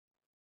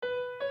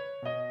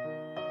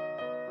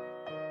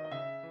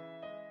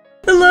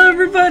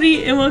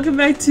everybody, and welcome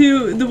back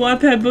to the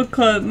Wattpad Book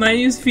Club. My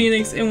name is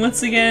Phoenix, and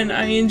once again,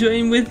 I am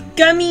joined with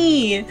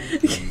Gummi!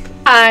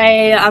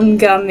 Hi, I'm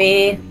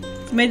Gummi.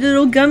 My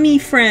little gummy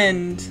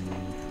friend.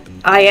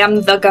 I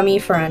am the gummy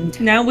friend.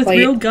 Now with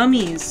real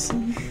gummies.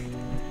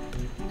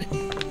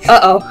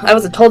 Uh-oh, I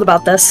wasn't told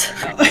about this.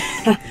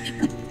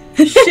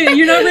 Shit,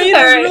 you're not ready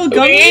for real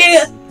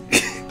gummies?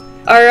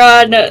 We are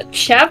on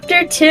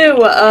chapter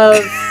 2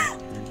 of...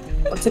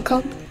 what's it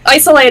called?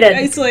 Isolated.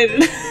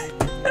 Isolated.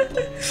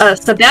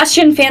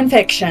 Sebastian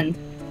fanfiction.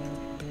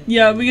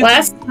 Yeah, we get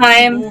last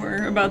time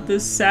more about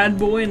this sad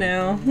boy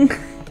now.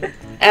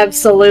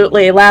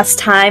 Absolutely. Last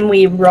time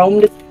we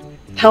roamed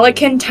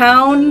Pelican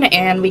Town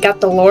and we got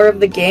the lore of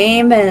the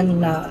game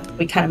and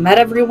we kind of met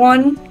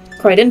everyone.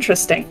 Quite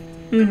interesting.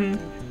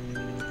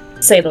 Mm-hmm.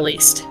 Say the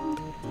least.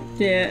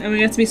 Yeah, and we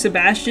got to meet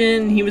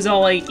Sebastian. He was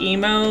all like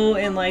emo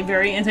and like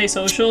very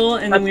antisocial,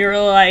 and then we were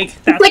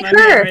like, "That's like my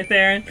man right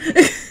there."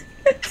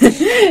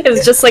 It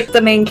was just like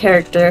the main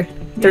character.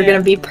 They're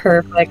gonna be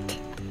perfect.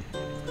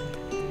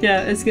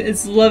 Yeah,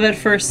 it's love at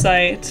first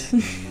sight.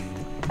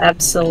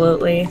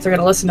 Absolutely. They're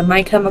gonna listen to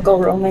My Chemical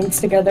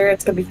Romance together.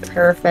 It's gonna be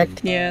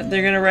perfect. Yeah,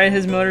 they're gonna ride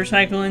his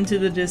motorcycle into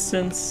the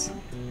distance.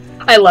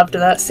 I loved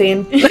that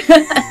scene.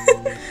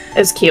 It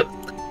was cute.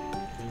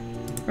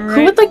 Right.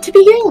 Who would like to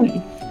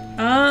begin?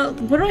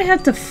 What do I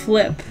have to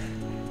flip?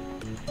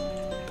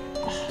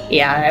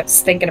 Yeah, I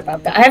was thinking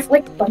about that. I have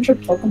like a bunch of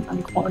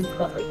Pokemon corn.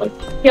 Like,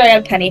 here I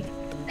have Penny.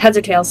 Heads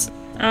or tails?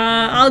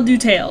 I'll do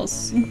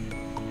tails.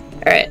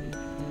 Alright.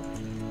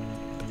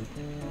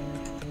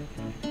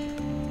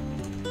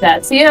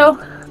 That's you.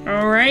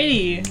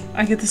 Alrighty.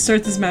 I get to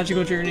start this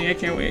magical journey. I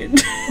can't wait.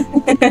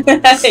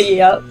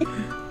 Yep.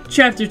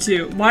 Chapter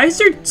 2. Why is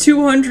there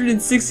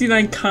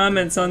 269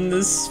 comments on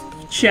this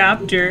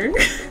chapter?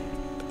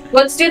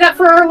 Let's do that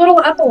for our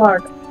little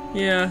epilogue.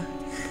 Yeah.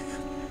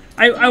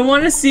 I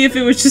want to see if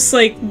it was just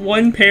like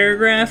one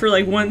paragraph or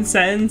like one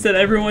sentence that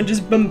everyone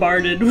just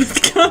bombarded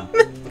with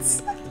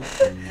comments.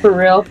 For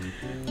real.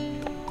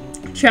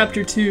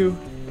 Chapter 2.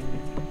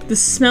 The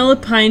smell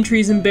of pine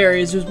trees and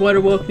berries was what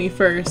awoke me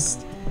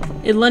first.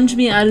 It lunged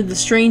me out of the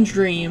strange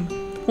dream,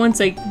 one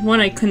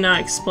I could not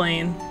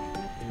explain.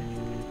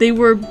 They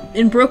were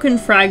in broken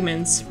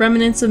fragments,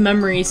 remnants of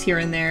memories here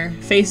and there,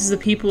 faces of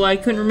people I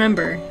couldn't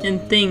remember,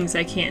 and things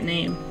I can't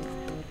name.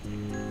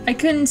 I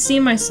couldn't see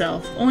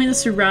myself, only the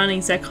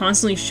surroundings that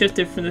constantly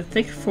shifted from the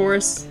thick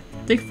forest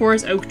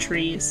oak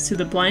trees, to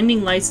the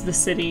blinding lights of the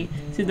city,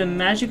 to the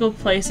magical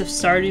place of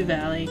Stardew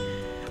Valley.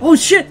 Oh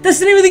shit, that's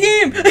the name of the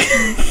game!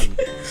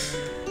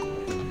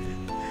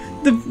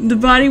 The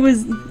body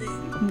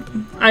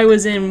I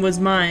was in was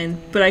mine,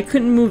 but I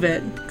couldn't move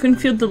it, couldn't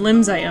feel the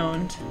limbs I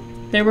owned.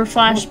 There were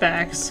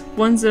flashbacks,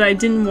 ones that I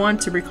didn't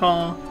want to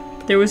recall.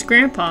 There was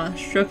Grandpa,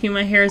 stroking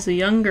my hair as a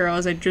young girl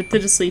as I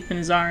drifted asleep in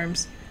his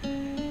arms.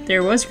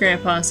 There was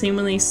Grandpa,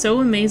 seemingly so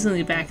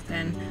amazingly back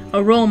then,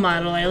 a role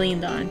model I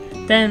leaned on.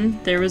 Then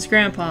there was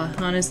Grandpa,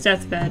 on his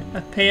deathbed,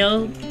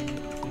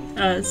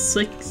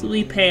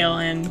 sickly pale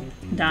and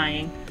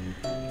dying.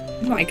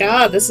 Oh my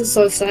god, this is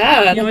so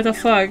sad. Yeah, what the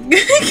fuck?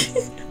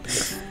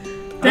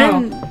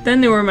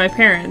 Then there were my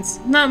parents.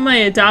 Not my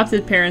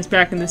adopted parents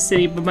back in the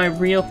city, but my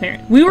real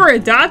parents. We were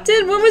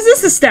adopted? When was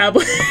this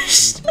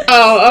established?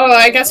 Oh,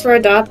 I guess we're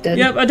adopted.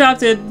 Yep,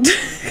 adopted.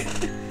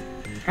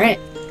 Alright.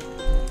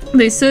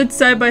 They stood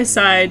side by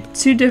side,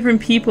 two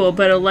different people,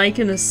 but alike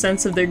in the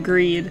sense of their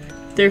greed.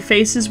 Their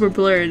faces were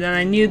blurred, and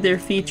I knew their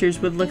features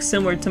would look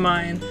similar to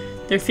mine.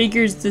 Their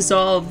figures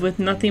dissolved with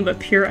nothing but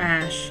pure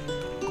ash.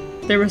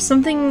 There was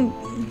something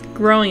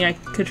growing, I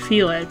could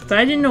feel it, but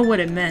I didn't know what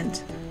it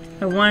meant.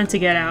 I wanted to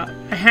get out.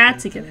 I had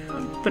to get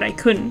out, but I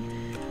couldn't.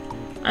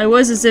 I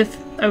was as if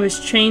I was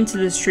chained to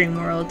this dream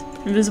world,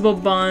 invisible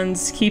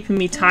bonds keeping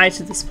me tied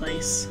to this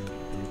place.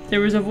 There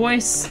was a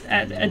voice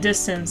at a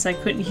distance. I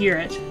couldn't hear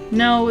it.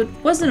 No, it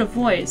wasn't a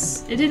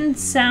voice. It didn't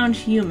sound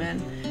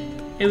human.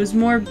 It was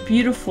more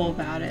beautiful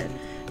about it,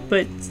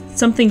 but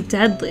something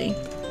deadly.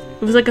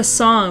 It was like a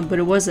song, but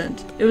it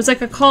wasn't. It was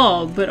like a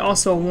call, but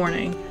also a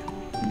warning.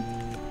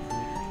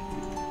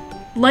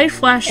 Light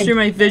flashed through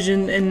my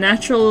vision, and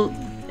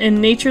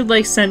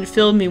nature-like scent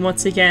filled me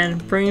once again,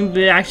 bringing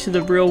me back to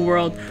the real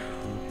world.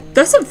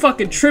 That's a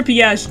fucking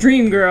trippy-ass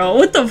dream, girl.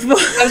 What the fuck?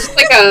 That was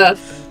like a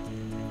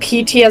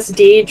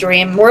PTSD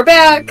dream. We're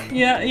back!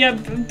 Yeah,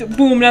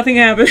 boom, nothing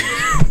happened.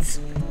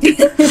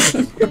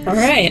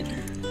 Alright.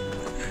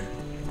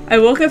 I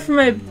woke up from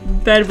my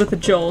bed with a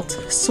jolt.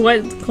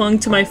 Sweat clung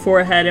to my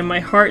forehead and my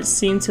heart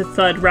seemed to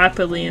thud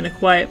rapidly in a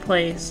quiet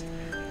place.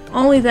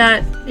 Only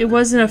that, it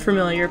wasn't a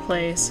familiar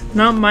place.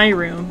 Not my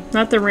room,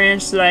 not the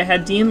ranch that I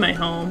had deemed my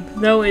home,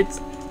 though it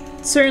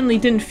certainly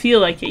didn't feel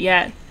like it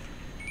yet.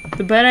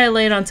 The bed I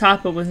laid on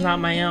top of was not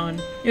my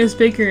own. It was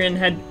bigger and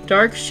had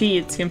dark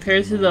sheets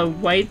compared to the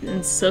white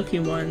and silky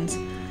ones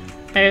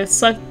I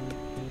slept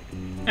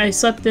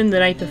in the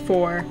night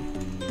before.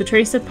 The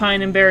trace of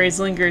pine and berries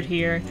lingered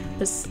here,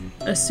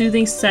 a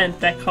soothing scent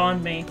that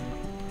calmed me.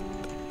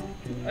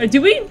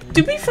 Did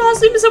we fall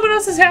asleep in someone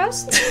else's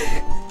house?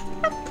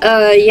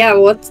 Yeah,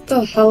 what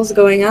the hell's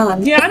going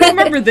on? Yeah, I don't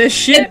remember this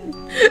shit.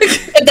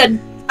 And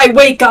then I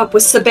wake up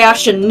with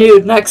Sebastian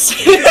nude next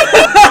to me.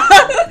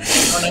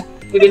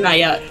 Maybe not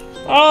yet.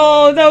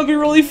 Oh, that would be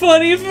really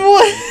funny if it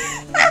was.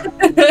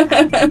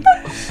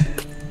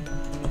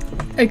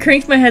 I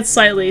cranked my head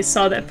slightly,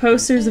 saw that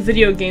posters of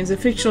video games and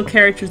fictional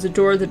characters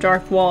adore the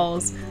dark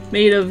walls,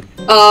 made of...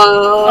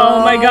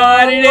 Oh my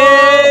god, it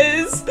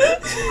is!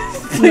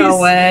 Please, no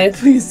way.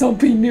 Please don't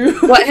be new.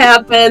 What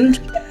happened?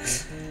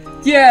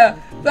 Yeah.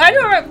 I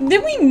don't.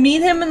 Did we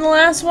meet him in the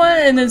last one?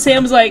 And then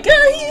Sam was like,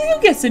 he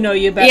gets to know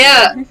you better.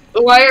 Yeah.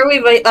 Why are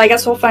we? I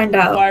guess we'll find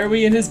out. Why are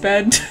we in his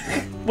bed?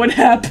 What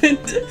happened?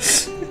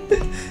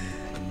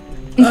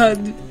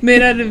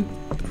 Made out of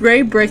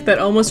gray brick that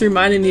almost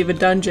reminded me of a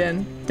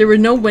dungeon. There were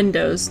no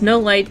windows, no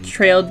light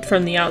trailed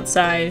from the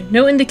outside,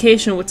 no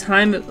indication what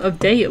time of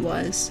day it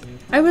was.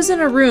 I was in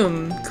a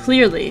room,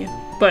 clearly,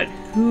 but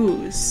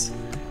whose?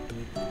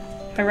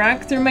 I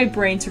racked through my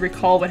brain to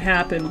recall what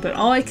happened, but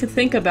all I could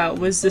think about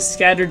was this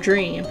scattered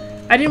dream.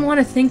 I didn't want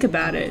to think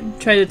about it,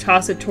 tried to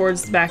toss it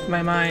towards the back of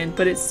my mind,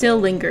 but it still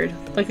lingered,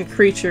 like a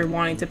creature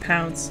wanting to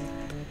pounce.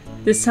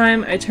 This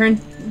time, I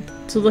turned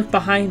to look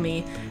behind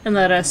me and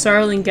let a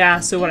startling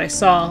gasp at what I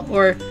saw,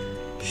 or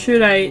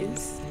should I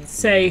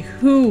say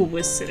who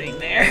was sitting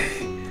there?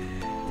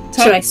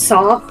 Should I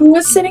saw who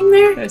was sitting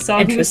there? I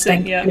saw who was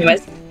sitting, yeah.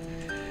 Anyways.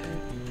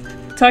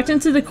 Tucked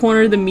into the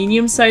corner of the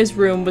medium-sized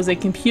room was a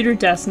computer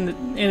desk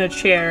and a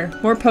chair.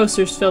 More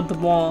posters filled the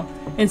wall.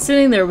 And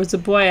sitting there was a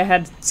boy I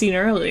had seen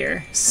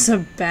earlier.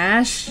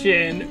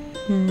 Sebastian.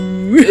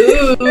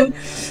 Ooh.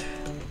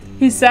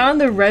 He sat on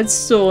the red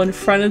stool in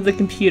front of the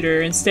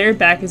computer and stared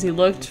back as he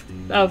looked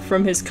up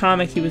from his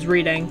comic he was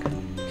reading.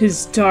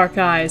 His dark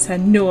eyes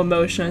had no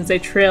emotion as they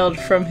trailed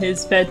from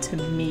his bed to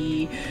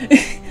me.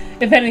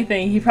 If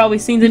anything, he probably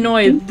seemed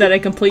annoyed that a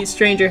complete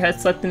stranger had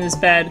slept in his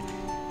bed.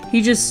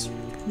 He just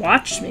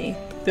watched me.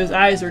 Those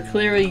eyes were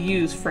clearly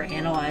used for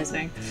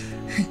analyzing.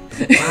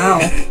 Wow.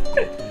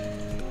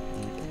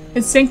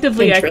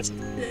 Instinctively,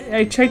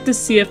 I checked to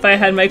see if I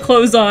had my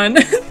clothes on.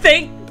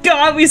 Thank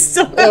God we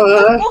still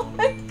have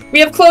we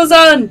have clothes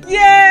on!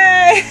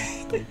 Yay!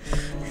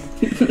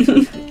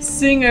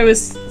 Seeing I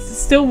was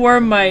still wore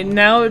my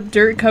now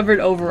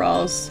dirt-covered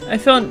overalls, I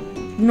felt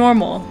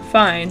normal,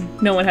 fine.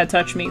 No one had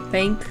touched me.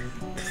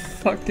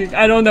 Fuck, dude.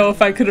 I don't know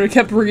if I could have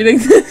kept reading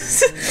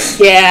this.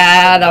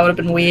 Yeah, that would have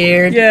been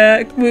weird.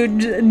 Yeah,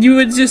 you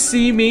would just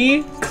see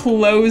me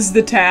close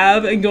the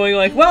tab and going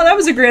like, wow, that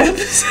was a great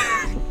episode.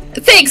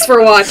 Thanks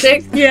for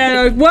watching.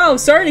 Yeah, well,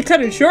 sorry to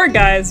cut it short,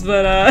 guys,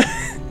 but I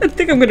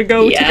think I'm gonna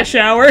go take a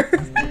shower.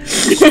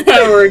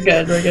 We're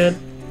good.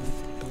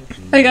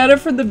 I got up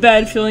from the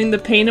bed, feeling the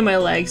pain in my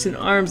legs and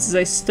arms as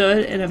I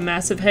stood in a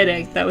massive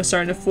headache that was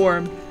starting to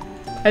form.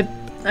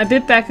 I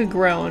bit back a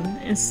groan.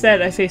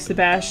 Instead, I faced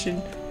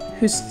Sebastian,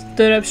 who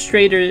stood up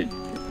straighter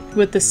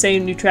with the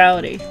same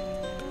neutrality.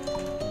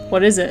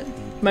 What is it?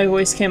 My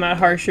voice came out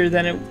harsher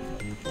than it...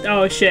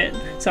 Oh shit,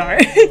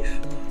 sorry.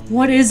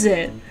 What is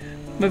it?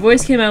 My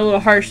voice came out a little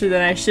harsher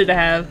than I should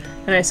have,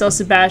 and I saw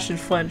Sebastian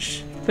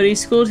flinch, but he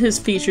schooled his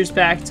features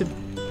back to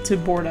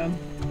boredom.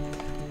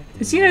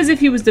 It seemed as if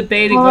he was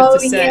debating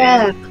what to say.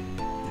 Yeah.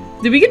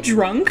 Did we get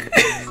drunk?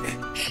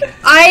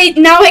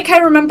 Now I kind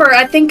of remember,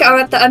 I think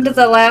at the end of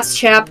the last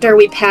chapter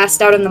we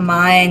passed out in the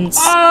mines.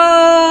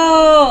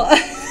 Oh!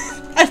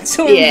 I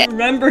don't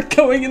remember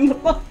going in the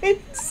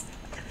mines.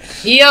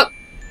 Yep.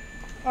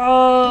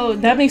 Oh,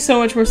 that makes so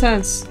much more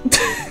sense.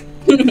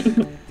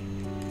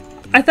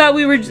 I thought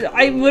we were...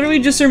 I literally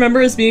just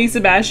remember us meeting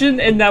Sebastian,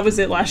 and that was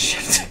it last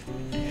shift.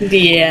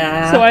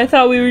 Yeah. So I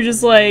thought we were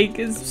just like,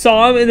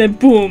 saw him, and then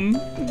boom.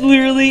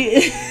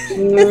 Literally.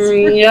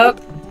 Yep.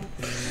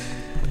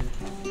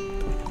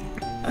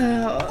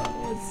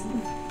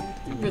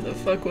 Where the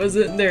fuck was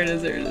it? There it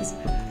is.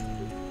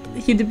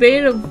 He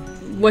debated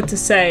what to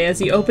say as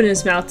he opened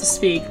his mouth to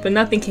speak, but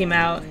nothing came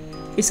out.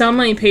 He saw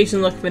my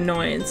impatient look of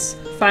annoyance.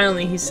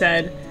 Finally, he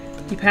said,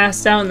 "You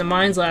passed out in the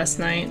mines last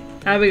night.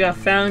 Abigail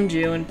found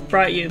you and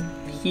brought you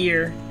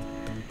here."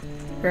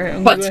 Alright,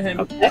 I'm gonna go ahead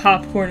and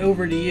popcorn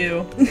over to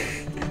you.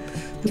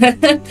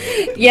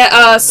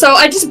 Yeah, so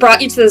I just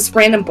brought you to this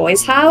random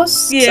boy's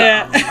house.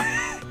 Yeah.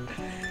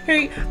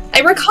 So.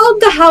 I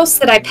recalled the house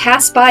that I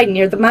passed by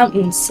near the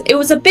mountains. It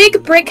was a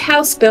big brick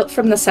house built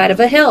from the side of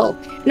a hill,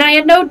 and I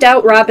had no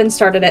doubt Robin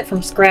started it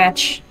from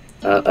scratch.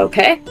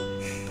 Okay.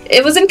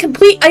 It was in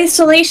complete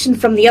isolation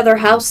from the other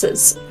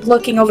houses,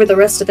 looking over the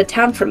rest of the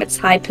town from its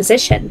high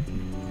position.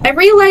 I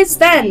realized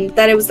then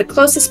that it was the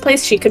closest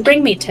place she could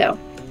bring me to.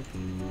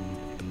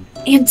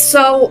 And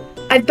so,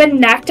 I've been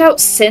knocked out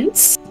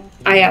since?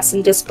 I asked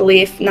in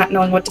disbelief, not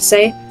knowing what to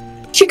say.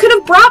 She could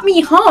have brought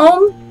me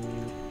home!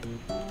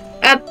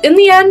 In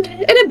the end,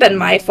 it had been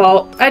my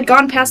fault. I'd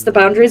gone past the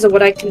boundaries of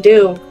what I can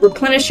do,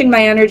 replenishing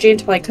my energy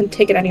until I couldn't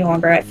take it any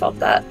longer. I felt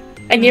that.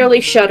 I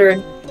nearly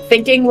shuddered,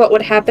 thinking what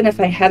would happen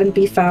if I hadn't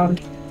been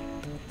found.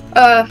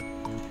 Oh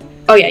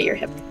yeah, you're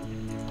him.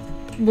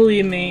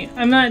 Believe me,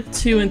 I'm not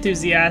too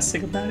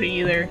enthusiastic about it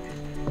either.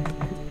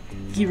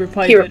 He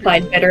replied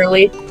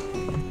bitterly.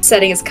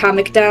 setting his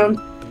comic down.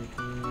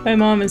 My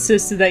mom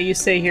insisted that you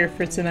stay here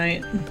for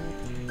tonight.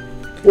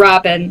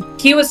 Robin.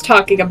 He was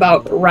talking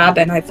about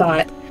Robin, I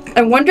thought.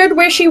 I wondered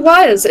where she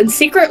was, and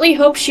secretly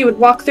hoped she would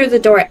walk through the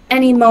door at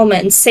any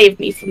moment and save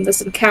me from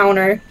this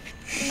encounter.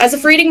 As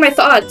if reading my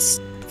thoughts,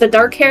 the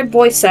dark-haired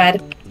boy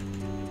said,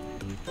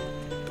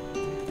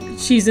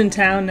 She's in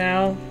town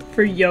now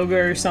for yoga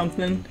or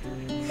something.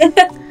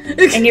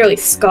 I nearly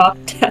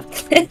scoffed at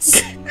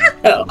this.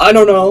 I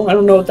don't know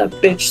what that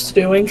bitch's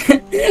doing.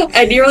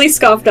 I nearly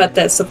scoffed at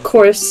this. Of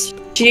course,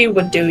 she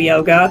would do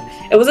yoga.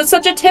 It wasn't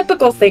such a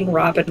typical thing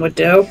Robin would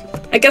do.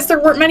 I guess there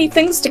weren't many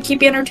things to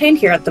keep you entertained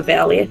here at the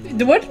Valley.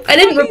 What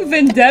fucking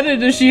vendetta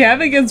does she have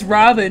against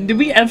Robin? Did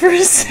we ever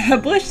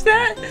establish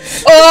that?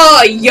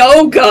 Oh,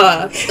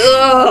 yoga!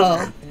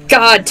 Ugh.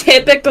 God,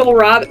 typical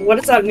Robin. What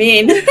does that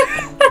mean?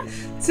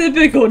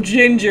 Typical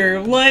ginger,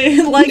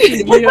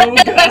 liking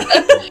yoga.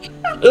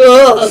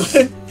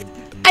 Ugh.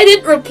 I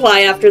didn't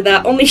reply after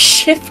that, only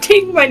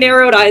shifting my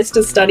narrowed eyes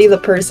to study the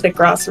person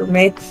across from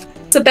me.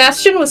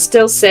 Sebastian was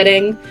still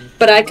sitting,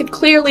 but I could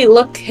clearly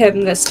look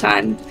him this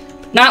time.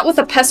 Not with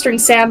a pestering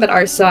Sam at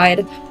our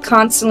side,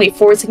 constantly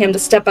forcing him to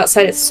step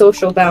outside his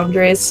social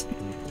boundaries.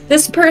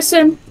 This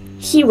person,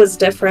 he was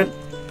different.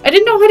 I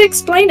didn't know how to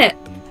explain it.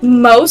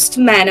 Most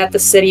men at the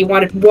city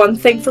wanted one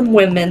thing from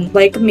women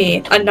like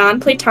me, a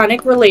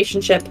non-platonic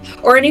relationship,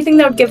 or anything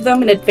that would give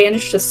them an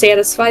advantage to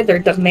satisfy their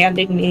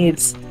demanding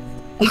needs.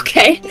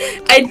 Okay?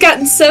 I'd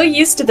gotten so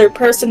used to their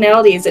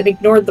personalities and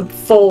ignored them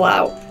full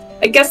out.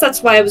 I guess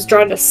that's why I was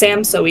drawn to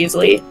Sam so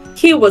easily.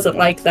 He wasn't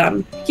like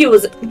them. He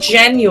was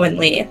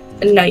genuinely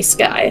a nice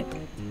guy.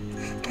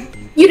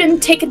 You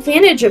didn't take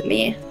advantage of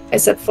me, I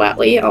said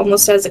flatly,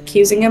 almost as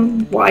accusing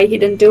him why he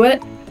didn't do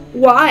it.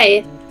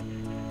 Why?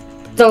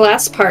 The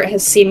last part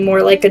has seemed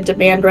more like a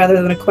demand rather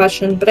than a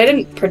question, but I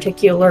didn't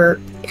particular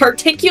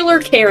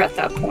care at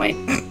that point.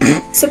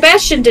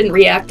 Sebastian didn't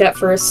react at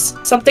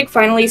first, something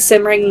finally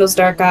simmering in those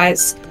dark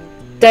eyes.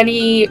 Then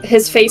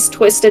his face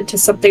twisted to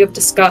something of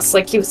disgust,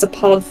 like he was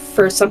appalled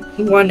for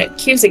someone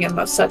accusing him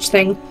of such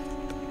thing.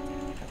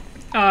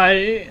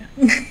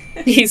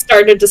 He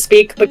started to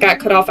speak, but got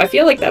cut off. I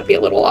feel like that'd be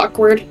a little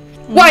awkward.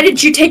 Why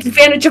did you take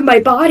advantage of my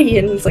body?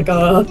 And he's like,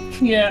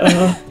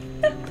 Yeah.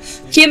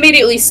 He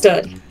immediately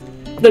stood.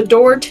 The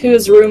door to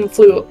his room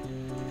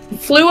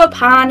flew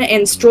upon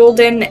and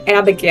strolled in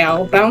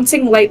Abigail,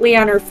 bouncing lightly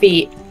on her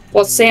feet,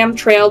 while Sam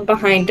trailed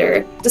behind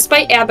her.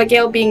 Despite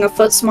Abigail being a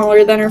foot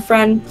smaller than her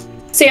friend,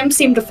 Sam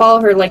seemed to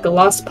follow her like a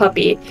lost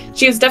puppy.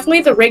 She was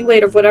definitely the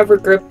ringleader of whatever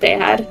group they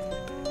had.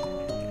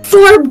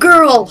 Form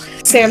girl!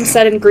 Sam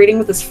said in greeting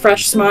with his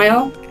fresh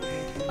smile.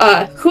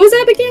 Who's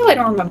Abigail? I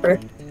don't remember.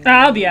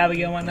 I'll be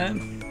Abigail one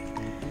night.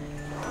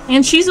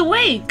 And she's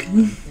awake!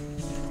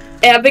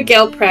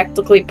 Abigail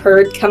practically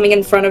purred, coming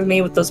in front of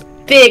me with those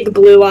big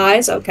blue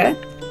eyes. Okay.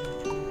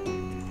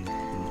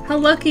 How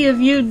lucky of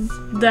you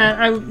that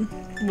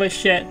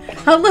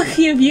How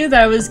lucky of you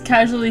that I was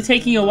casually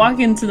taking a walk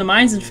into the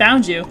mines and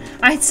found you.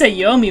 I'd say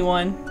you owe me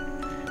one.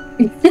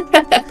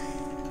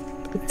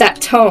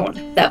 That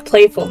tone, that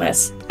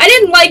playfulness. I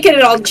didn't like it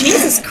at all.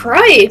 Jesus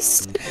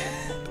Christ.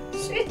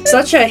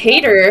 Such a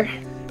hater.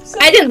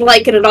 I didn't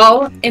like it at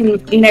all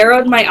and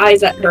narrowed my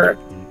eyes at her.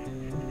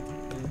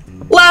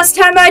 Last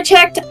time I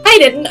checked, I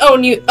didn't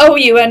owe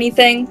you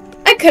anything.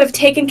 I could have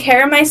taken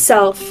care of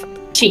myself.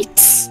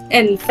 Cheats.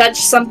 And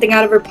fetched something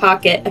out of her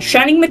pocket, a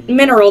shining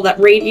mineral that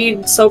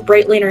radiated so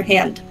brightly in her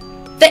hand.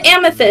 The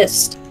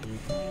amethyst!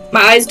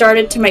 My eyes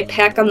darted to my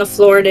pack on the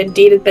floor and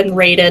indeed had been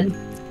raided.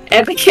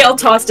 Abigail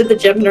tossed at the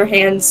gem in her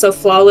hand so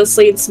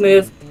flawlessly and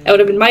smooth, I would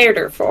have admired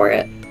her for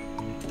it.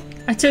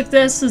 I took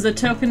this as a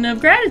token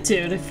of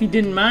gratitude, if you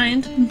didn't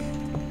mind.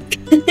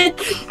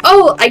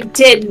 Oh, I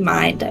did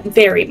mind,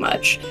 very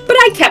much. But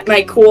I kept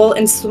my cool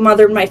and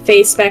smothered my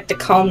face back to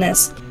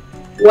calmness.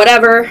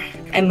 Whatever,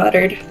 I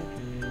muttered.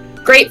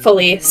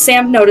 Gratefully,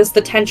 Sam noticed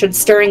the tension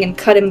stirring and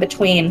cut in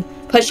between,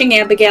 pushing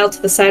Abigail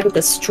to the side with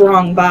a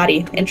strong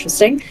body.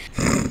 Interesting.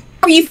 How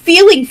are you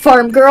feeling,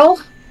 farm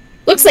girl?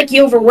 Looks like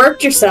you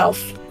overworked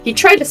yourself. He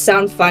tried to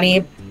sound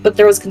funny, but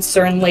there was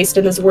concern laced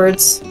in his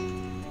words.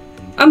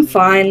 I'm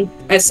fine,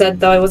 I said,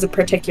 though I wasn't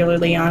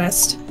particularly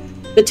honest.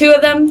 The two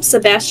of them,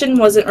 Sebastian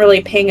wasn't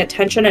really paying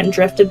attention and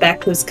drifted back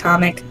to his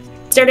comic.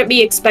 Stared at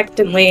me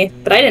expectantly,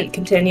 but I didn't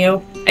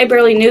continue. I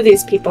barely knew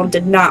these people and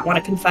did not want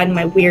to confide in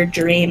my weird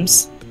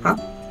dreams. Huh?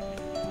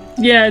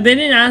 Yeah, they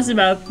didn't ask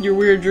about your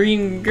weird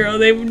dream, girl.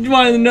 They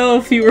wanted to know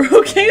if you were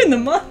okay in the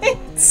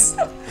mines.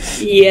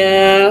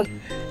 Yeah.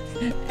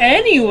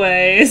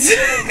 Anyways.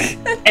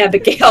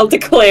 Abigail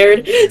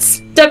declared,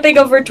 stepping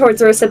over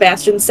towards where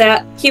Sebastian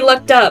sat. He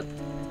looked up.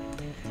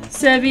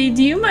 Sebby,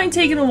 do you mind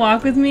taking a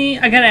walk with me?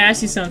 I gotta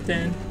ask you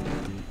something.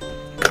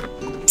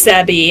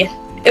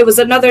 Sebby. It was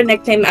another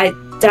nickname I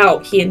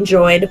doubt he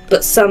enjoyed,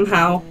 but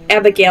somehow,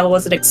 Abigail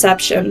was an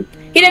exception.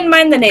 He didn't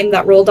mind the name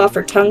that rolled off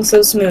her tongue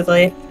so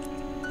smoothly.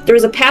 There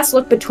was a past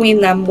look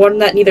between them, one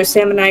that neither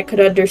Sam and I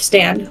could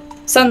understand.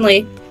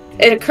 Suddenly,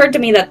 it occurred to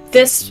me that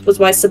this was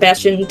why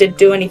Sebastian didn't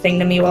do anything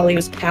to me while he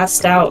was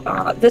passed out.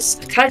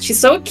 God, she's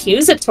so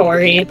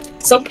accusatory,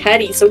 so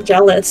petty, so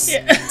jealous,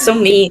 so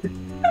mean.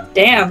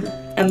 Damn,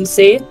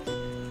 MC.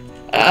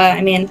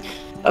 I mean,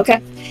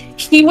 okay.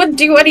 He would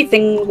do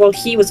anything while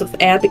he was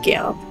with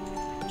Abigail.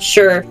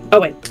 Sure.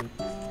 Oh, wait.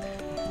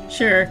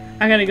 Sure.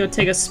 I gotta go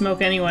take a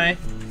smoke anyway.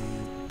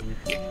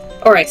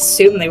 Or I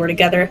assume they were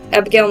together.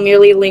 Abigail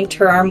merely linked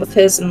her arm with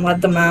his and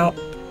led them out.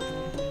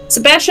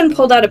 Sebastian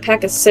pulled out a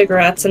pack of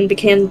cigarettes and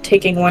began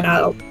taking one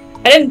out.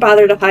 I didn't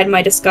bother to hide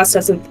my disgust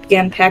as we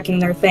began packing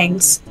their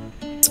things.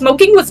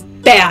 Smoking was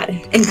bad.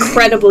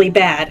 Incredibly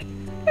bad.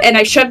 And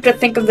I shuddered to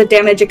think of the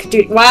damage it could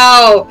do.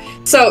 Wow!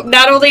 So,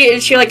 not only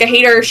is she like a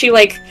hater, she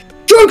like,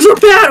 drugs are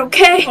bad,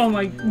 okay? Oh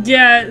my,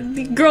 yeah,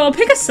 girl,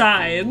 pick a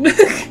side.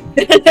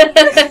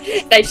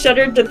 I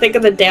shuddered to think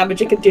of the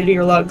damage it could do to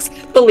your lungs.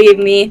 Believe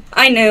me,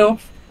 I knew.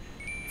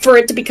 For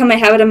it to become a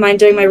habit of mine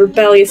during my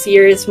rebellious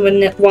years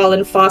while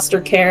in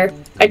foster care,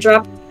 I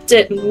dropped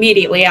it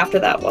immediately after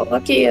that. Well,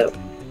 lucky you.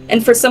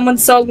 And for someone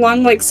so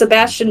young like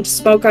Sebastian to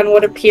smoke on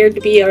what appeared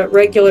to be a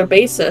regular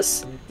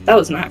basis, that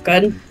was not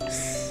good.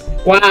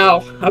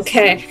 Wow,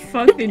 okay.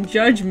 Fucking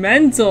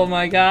judgmental,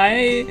 my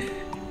guy.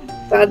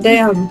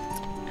 Goddamn.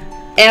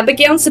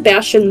 Abigail and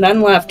Sebastian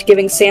then left,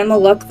 giving Sam a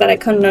look that I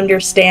couldn't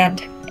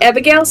understand.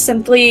 Abigail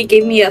simply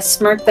gave me a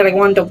smirk that I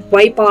wanted to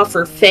wipe off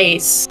her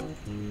face.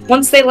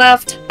 Once they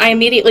left, I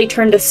immediately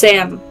turned to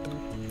Sam.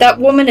 That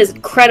woman is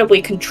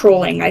incredibly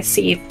controlling, I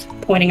seethed,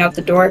 pointing out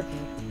the door.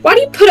 Why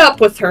do you put up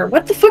with her?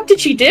 What the fuck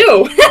did she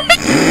do?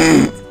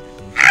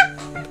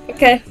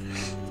 Okay.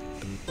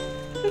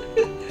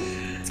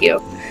 It's you.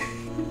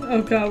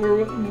 Oh god,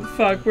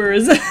 where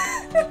is it?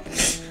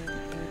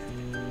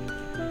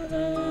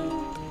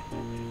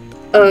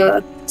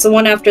 It's the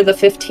one after the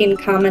 15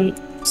 comment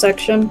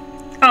section.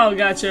 Oh,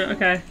 gotcha,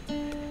 okay.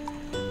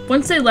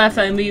 Once they left,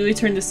 I immediately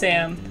turned to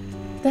Sam.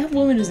 That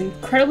woman is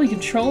incredibly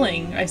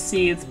controlling, I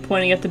see,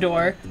 pointing at the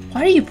door.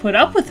 Why do you put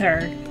up with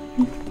her?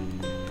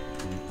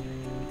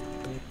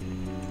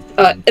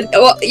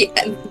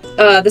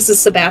 This is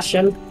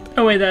Sebastian.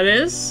 Oh wait, that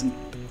is?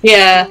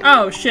 Yeah.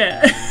 Oh shit.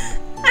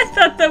 I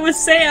thought that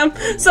was Sam.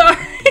 Sorry.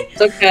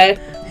 It's okay.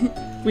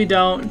 We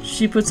don't.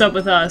 She puts up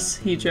with us,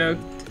 he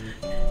joked,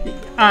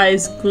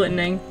 eyes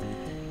glistening.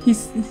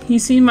 He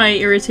seen my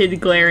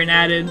irritated glare and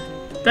added,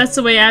 "That's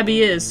the way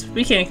Abby is.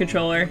 We can't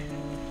control her."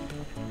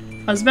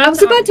 I was about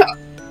to...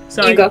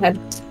 Sorry. You go ahead.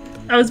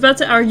 I was about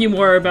to argue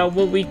more about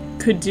what we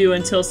could do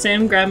until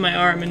Sam grabbed my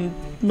arm and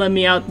let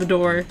me out the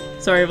door.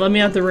 Sorry, let me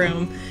out the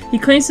room. He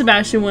claimed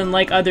Sebastian wouldn't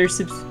like others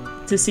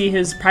to see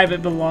his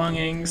private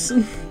belongings.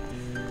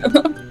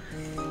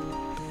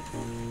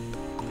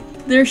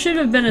 There should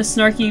have been a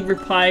snarky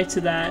reply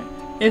to that,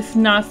 if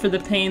not for the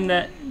pain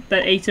that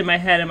ached in my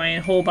head and my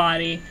whole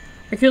body.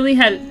 I clearly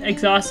had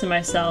exhausted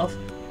myself.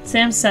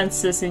 Sam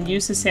sensed this and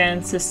used his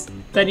hands to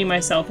steady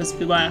myself as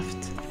we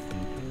left.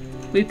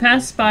 We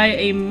passed by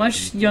a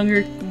much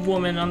younger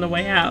woman on the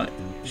way out.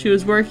 She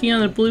was working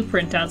on a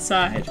blueprint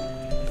outside.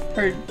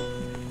 Her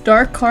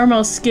dark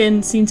caramel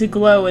skin seemed to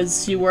glow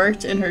as she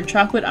worked, and her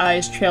chocolate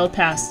eyes trailed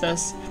past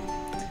us.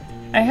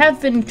 I had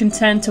been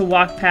content to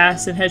walk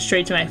past and head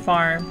straight to my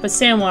farm, but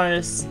Sam wanted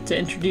us to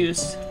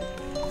introduce.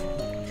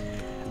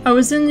 I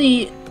was in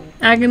the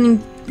agony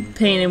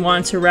pain and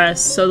wanted to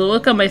rest, so the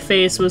look on my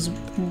face was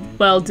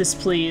well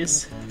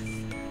displeased.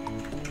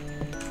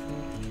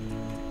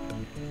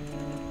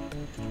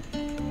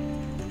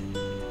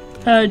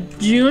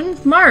 June?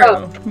 Maru.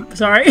 Oh.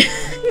 Sorry.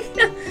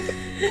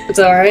 It's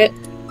alright.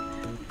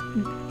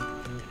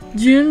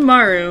 June,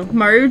 Maru.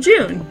 Maru,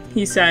 June,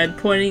 he said,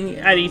 pointing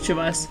at each of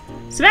us.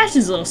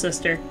 Sebastian's little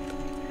sister.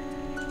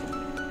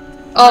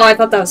 Oh, I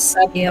thought that was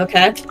Sebby,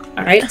 okay.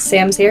 Alright,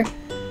 Sam's here.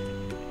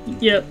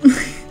 Yep.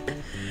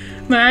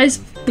 My eyes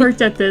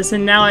perked at this,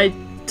 and now I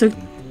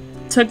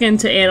took in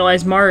to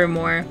analyze Maru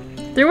more.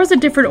 There was a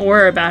different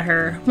aura about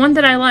her, one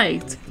that I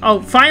liked.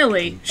 Oh,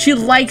 finally! She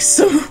likes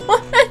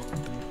someone!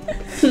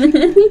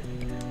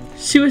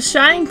 She was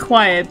shy and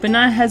quiet, but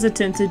not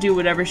hesitant to do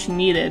whatever she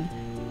needed.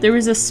 There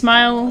was a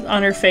smile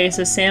on her face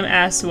as Sam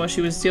asked what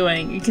she was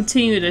doing, and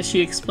continued as she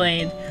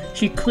explained.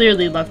 She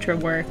clearly loved her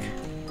work.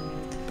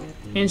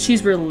 And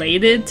she's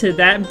related to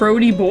that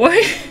Brody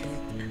boy?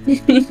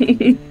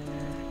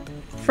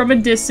 From a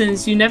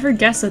distance, you never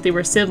guessed that they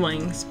were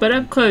siblings, but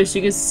up close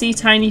you could see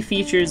tiny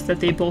features that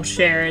they both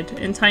shared,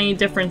 and tiny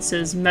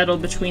differences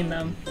meddled between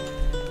them.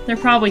 They're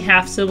probably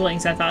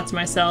half-siblings, I thought to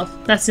myself.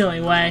 That's the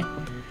only way.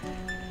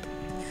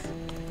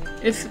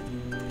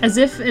 As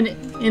if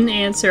in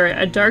answer,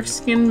 a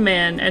dark-skinned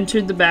man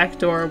entered the back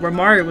door where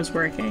Maru was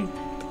working.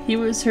 He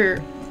was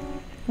her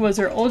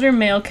older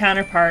male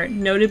counterpart,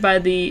 noted by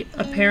the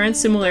apparent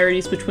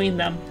similarities between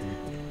them.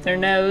 Their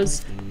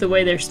nose, the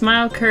way their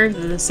smile curved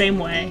the same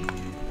way.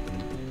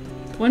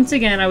 Once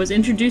again, I was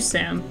introduced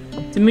Sam.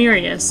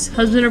 Demirius,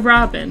 husband of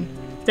Robin.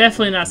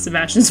 Definitely not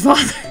Sebastian's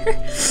father.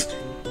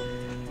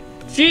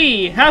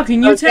 Gee, how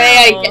can you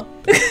tell?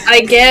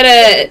 I get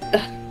it.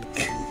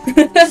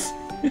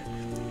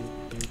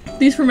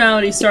 These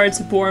formalities started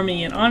to bore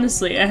me, and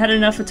honestly, I had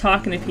enough of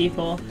talking to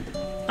people.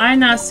 I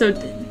not so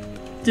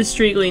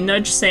discreetly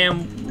nudged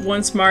Sam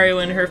once Mario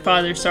and her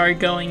father started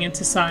going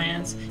into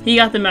science. He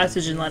got the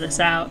message and let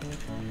us out.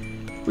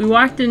 We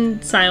walked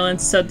in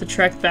silence up the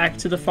trek back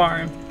to the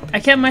farm. I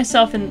kept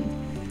myself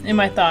in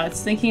my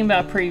thoughts, thinking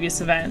about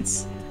previous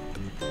events.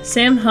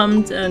 Sam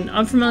hummed an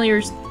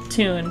unfamiliar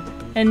tune,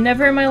 and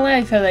never in my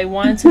life had I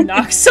wanted to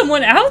knock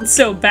someone out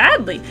so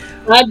badly.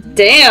 God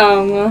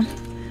damn.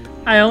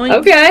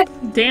 Okay.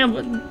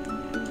 Damn.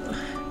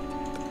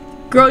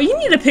 Girl, you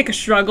need to pick a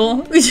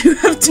struggle. You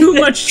have too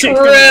much shit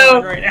going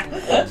on right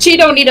now. She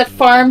don't need a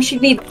farm, she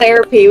need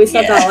therapy. We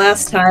said that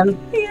last time.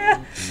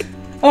 Yeah.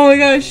 Oh my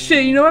gosh,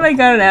 shit. You know what I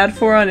got an ad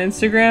for on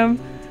Instagram?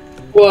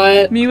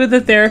 What? Me with a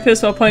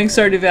therapist while playing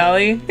Stardew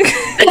Valley.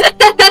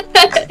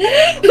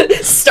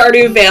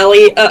 Stardew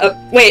Valley.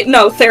 Wait,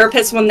 no,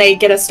 therapist when they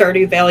get a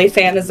Stardew Valley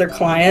fan as their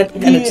client,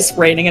 and it's just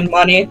raining in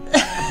money.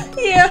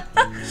 Yeah.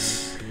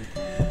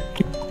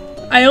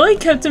 I only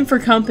kept him for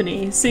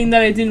company, seeing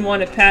that I didn't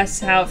want to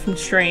pass out from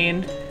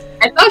strain.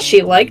 I thought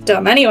she liked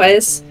him.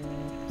 Anyways,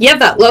 you have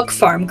that look,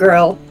 farm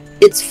girl.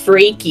 It's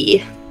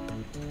freaky.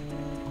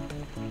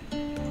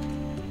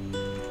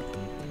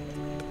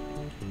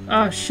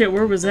 Oh shit,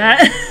 where was that?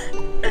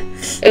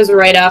 It was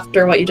right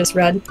after what you just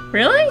read.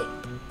 Really?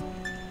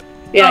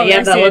 Yeah, oh, yeah,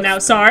 I see it now.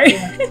 Sorry.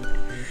 Yeah.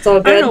 It's all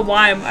good. I don't know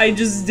why. I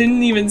just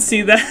didn't even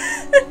see that.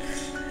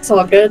 It's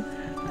all good.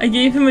 I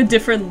gave him a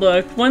different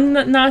look, one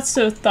not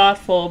so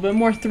thoughtful, but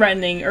more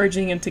threatening,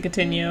 urging him to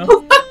continue.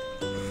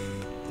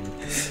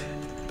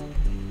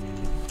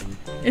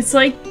 It's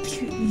like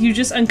you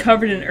just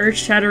uncovered an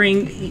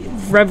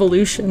earth-shattering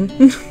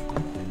revolution.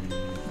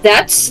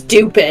 That's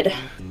stupid.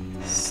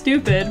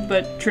 Stupid,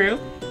 but true.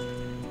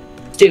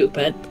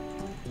 Stupid.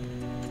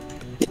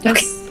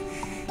 Okay.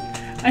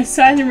 I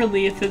sighed in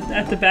relief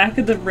at the back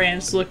of the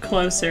ranch to look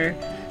closer.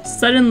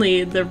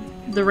 Suddenly, the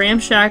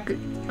ramshack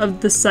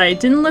of the site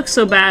didn't look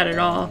so bad at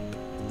all.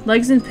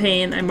 Legs in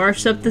pain, I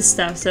marched up the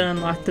steps and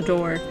unlocked the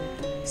door.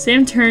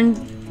 Sam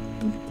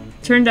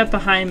turned up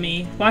behind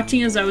me,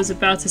 watching as I was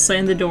about to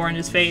slam the door in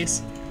his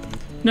face.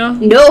 No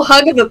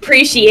hug of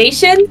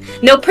appreciation?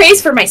 No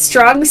praise for my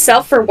strong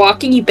self for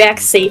walking you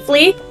back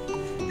safely?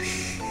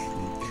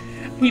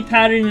 He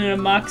pattered in a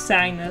mock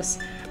sadness.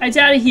 I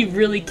doubted he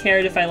really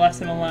cared if I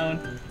left him alone.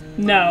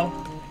 No.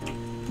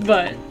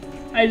 But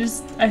I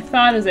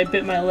thought as I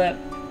bit my lip,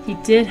 he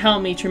did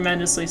help me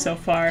tremendously so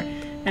far,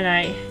 and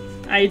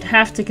I'd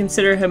have to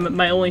consider him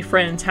my only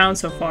friend in town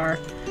so far,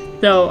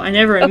 though I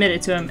never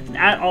admitted to him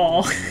at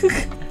all.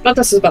 But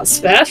this is about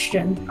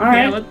Sebastian.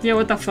 Alright. Yeah,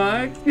 what the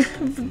fuck?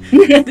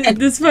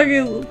 This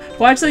fucking...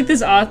 Watch, like,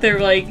 this author,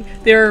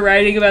 like, they were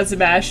writing about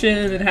Sebastian,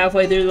 and then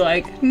halfway through, they're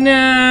like,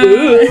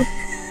 no.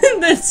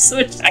 Then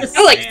switch to I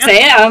feel like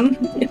Sam.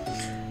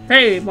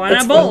 Hey, why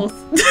That's not both?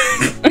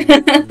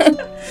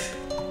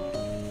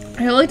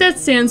 I looked at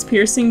Sam's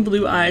piercing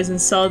blue eyes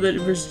and saw that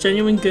there was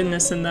genuine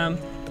goodness in them.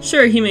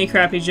 Sure, he made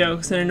crappy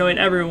jokes and annoyed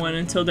everyone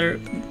until their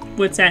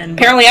wits' end.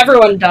 Apparently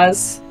everyone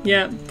does.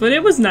 Yeah, but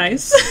it was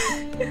nice.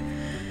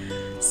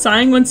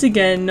 Sighing once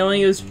again,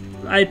 knowing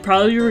I'd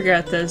probably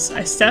regret this,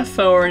 I stepped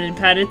forward and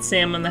patted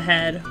Sam on the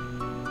head.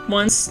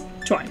 Once,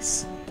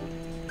 twice.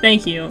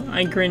 Thank you,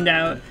 I grinned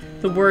out,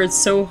 the words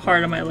so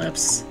hard on my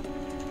lips.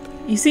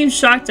 He seemed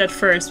shocked at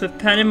first, but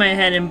patted my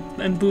head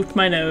and booped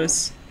my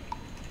nose.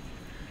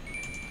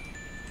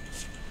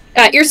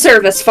 At your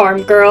service,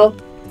 farm girl.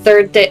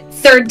 Third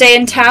day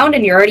in town,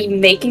 and you're already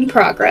making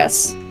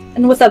progress.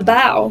 And with a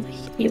bow,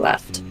 he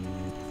left.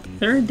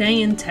 Third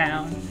day in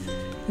town.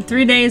 In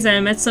 3 days, I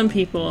met some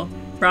people.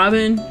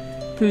 Robin,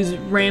 whose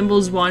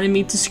rambles wanted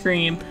me to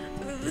scream.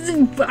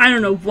 I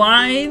don't know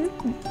why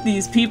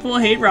these people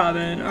hate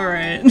Robin.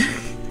 Alright.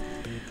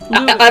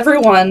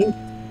 Everyone.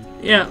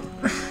 Yeah.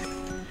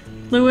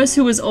 Lewis,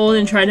 who was old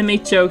and tried to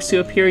make jokes to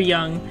appear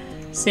young.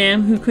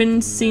 Sam, who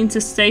couldn't seem to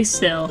stay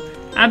still.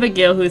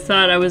 Abigail, who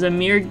thought I was a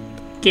mere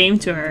game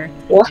to her.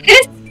 What?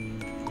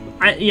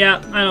 I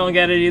don't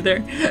get it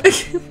either.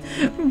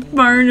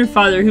 Myron, her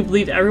father, who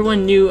believed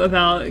everyone knew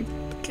about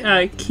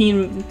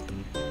keen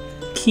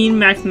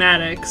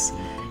mathematics.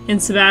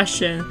 And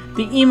Sebastian,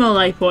 the emo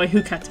light boy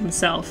who kept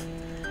himself.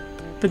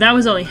 But that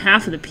was only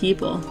half of the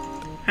people.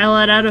 I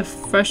let out a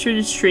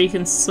frustrated shriek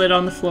and slid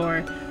on the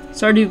floor.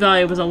 Stardew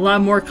Valley was a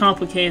lot more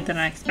complicated than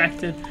I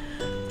expected.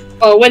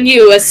 Oh, when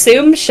you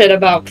assume shit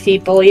about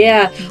people,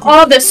 yeah.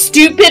 Oh, the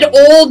stupid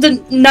old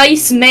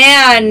nice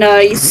man.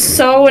 He's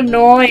so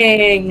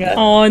annoying.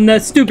 Oh, and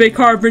that stupid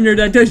carpenter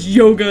that does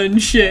yoga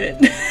and shit.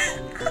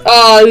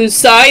 Oh,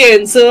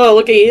 science. Oh,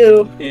 look at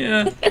you.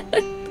 Yeah.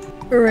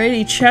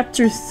 Alrighty,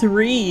 chapter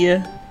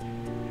 3.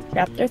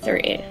 Chapter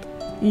 3.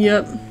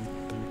 Yep.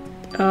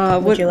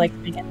 Would you like to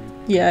begin?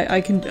 Yeah,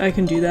 I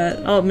can do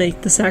that. I'll make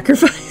the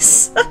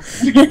sacrifice.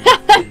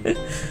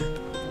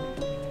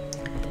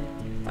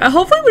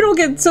 Hopefully we don't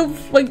get so,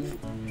 like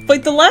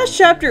the last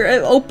chapter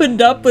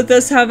opened up with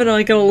us having,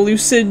 like, a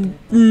lucid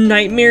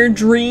nightmare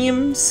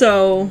dream,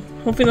 so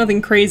hopefully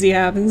nothing crazy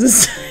happens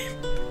this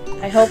time.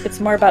 I hope it's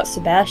more about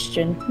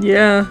Sebastian.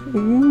 Yeah.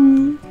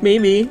 Ooh,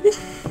 maybe.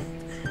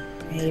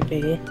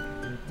 Maybe.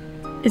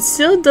 It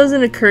still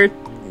doesn't occur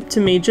to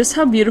me just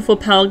how beautiful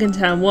Pelican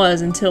Town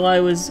was until I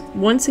was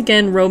once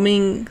again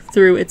roaming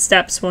through its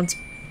steps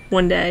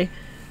one day.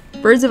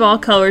 Birds of all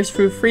colors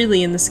flew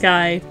freely in the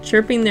sky,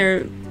 chirping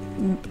their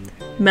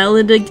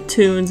melodic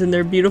tunes in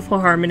their beautiful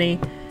harmony.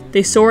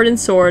 They soared and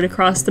soared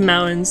across the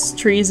mountains,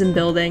 trees, and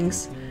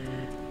buildings.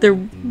 Their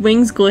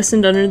wings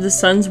glistened under the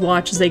sun's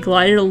watch as they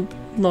glided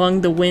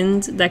along the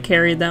wind that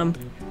carried them.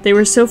 They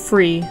were so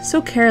free,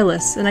 so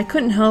careless, and I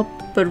couldn't help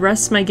but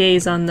rest my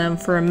gaze on them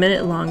for a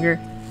minute longer.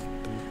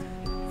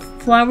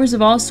 Flowers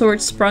of all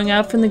sorts sprung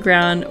out from the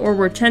ground or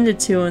were tended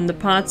to in the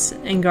pots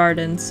and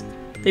gardens.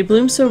 They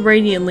bloomed so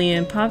radiantly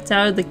and popped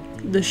out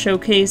of the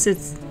showcase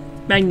its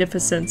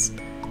magnificence.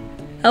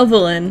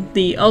 Evelyn,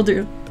 the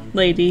elder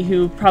lady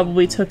who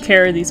probably took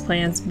care of these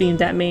plants,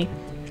 beamed at me.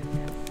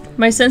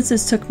 My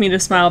senses took me to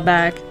smile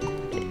back,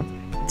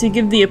 to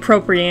give the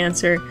appropriate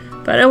answer,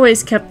 but I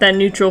always kept that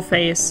neutral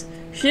face.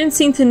 She didn't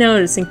seem to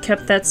notice and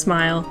kept that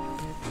smile.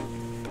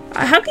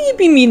 How can you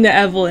be mean to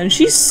Evelyn?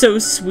 She's so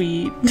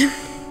sweet.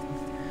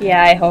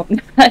 Yeah, I hope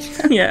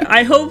not. Yeah,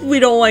 I hope we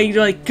don't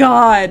like,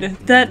 God,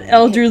 that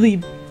elderly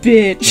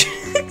bitch.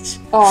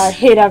 Oh, I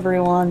hate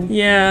everyone.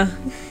 Yeah.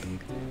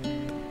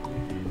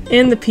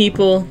 And the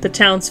people, the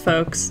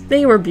townsfolks,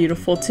 they were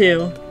beautiful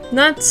too.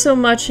 Not so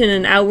much in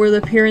an outward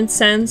appearance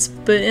sense,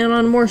 but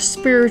on a more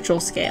spiritual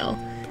scale.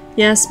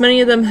 Yes,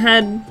 many of them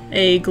had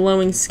a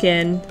glowing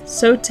skin,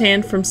 so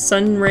tanned from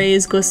sun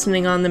rays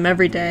glistening on them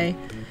every day.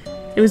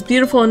 It was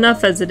beautiful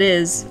enough as it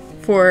is,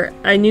 for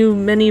I knew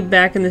many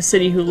back in the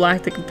city who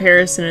lacked the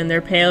comparison in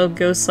their pale,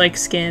 ghost-like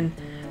skin.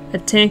 A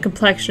tan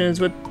complexion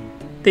is what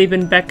they've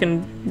been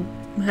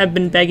have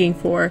been begging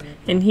for,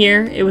 and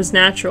here it was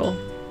natural,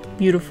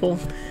 beautiful.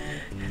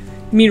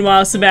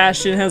 Meanwhile,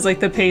 Sebastian has like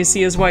the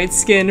pasty white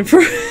skin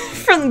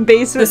from the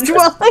basement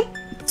dwelling.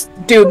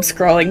 Doom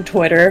scrolling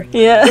Twitter.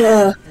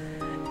 Yeah.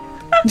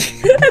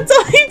 That's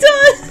all he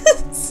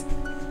does.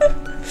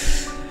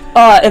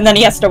 And then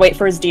he has to wait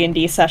for his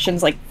D&D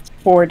sessions like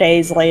 4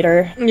 days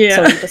later. Yeah.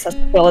 So he just has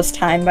to fill his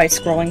time by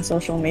scrolling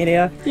social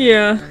media.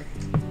 Yeah.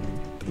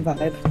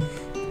 Vibe.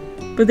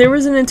 But there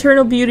was an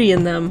internal beauty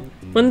in them,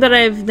 one that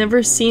I've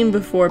never seen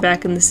before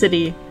back in the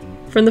city.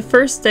 From the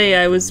first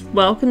day I was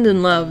welcomed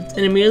and loved,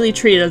 and immediately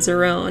treated as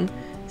their own,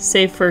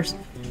 save for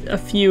a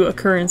few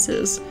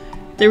occurrences.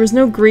 There was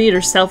no greed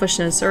or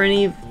selfishness or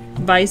any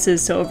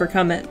vices to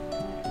overcome it.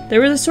 There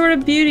was a sort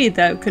of beauty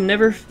that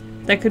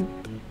could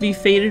be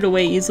faded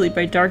away easily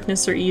by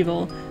darkness or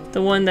evil,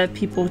 the one that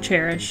people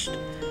cherished.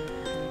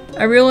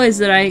 I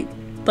realized that I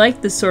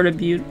liked this sort of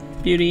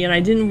beauty, and I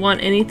didn't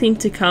want anything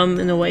to come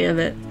in the way of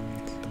it.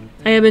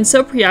 I had been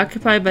so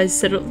preoccupied with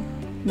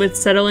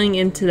settling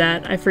into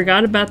that, I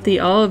forgot about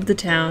the awe of the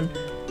town.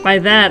 By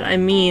that I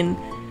meant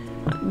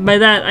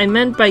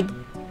by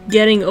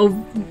getting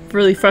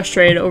overly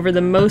frustrated over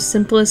the most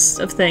simplest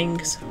of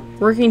things,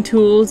 working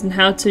tools and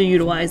how to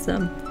utilize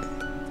them.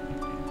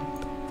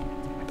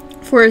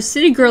 For a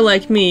city girl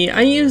like me,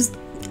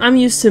 I'm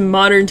used to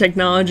modern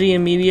technology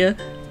and media.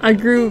 I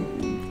grew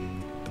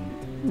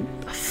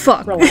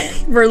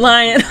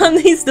reliant on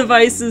these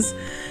devices.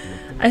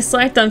 I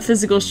slacked on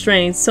physical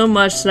strength so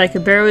much that I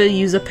could barely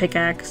use a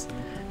pickaxe.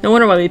 No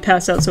wonder why we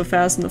passed out so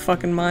fast in the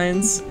fucking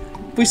mines.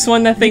 We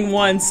swung that thing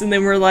once, and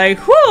then we're like,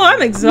 whew,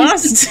 I'm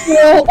exhausted.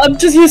 Well, I'm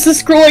just used to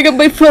scrolling on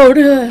my phone.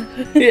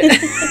 Yeah.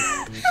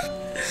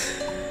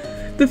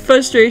 The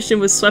frustration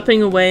was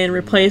sweeping away and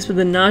replaced with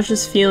a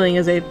nauseous feeling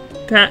as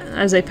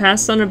I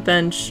passed on a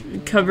bench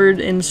covered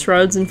in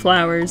shrubs and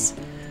flowers.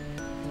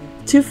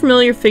 Two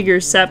familiar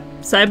figures sat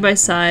side by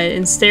side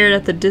and stared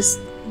at the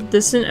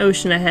distant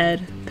ocean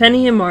ahead,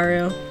 Penny and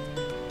Mario.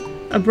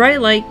 A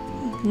bright light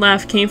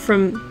laugh came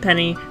from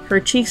Penny, her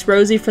cheeks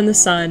rosy from the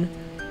sun.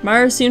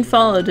 Mario soon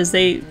followed as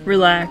they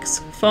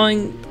relaxed,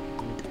 falling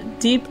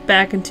deep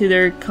back into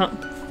their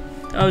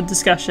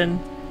discussion.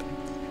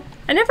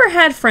 I never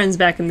had friends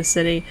back in the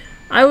city.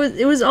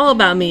 It was all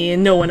about me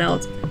and no one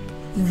else.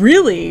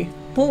 Really?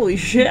 Holy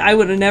shit, I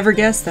would have never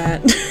guessed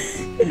that.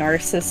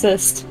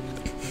 Narcissist.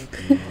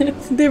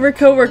 They were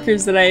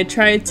coworkers that I had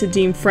tried to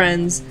deem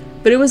friends,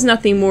 but it was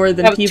nothing more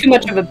than people. Too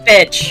much of a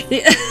bitch.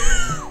 Yeah.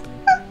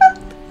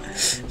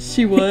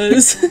 She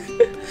was.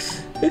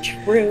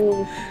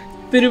 True.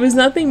 But it was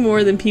nothing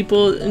more than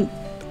people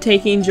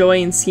taking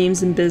joy in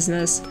schemes and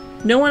business.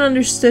 No one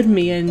understood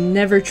me and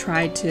never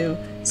tried to,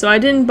 so I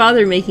didn't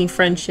bother making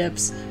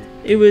friendships.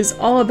 It was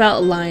all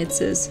about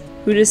alliances,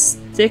 who to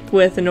stick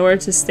with in order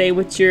to stay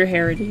with your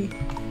heritage.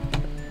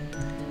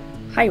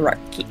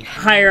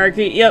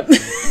 Hierarchy, yep.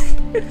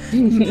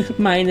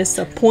 Minus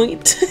a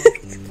point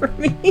for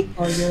me.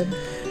 Oh, good.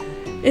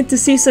 And to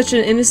see such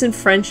an innocent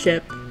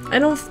friendship, I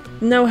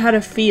don't know how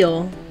to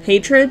feel.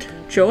 Hatred?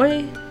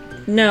 Joy?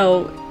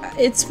 No,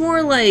 it's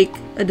more like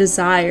a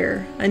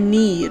desire, a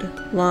need,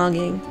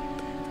 longing.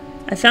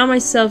 I found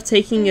myself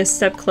taking a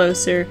step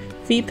closer,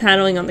 feet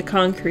paddling on the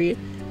concrete.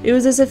 It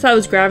was as if I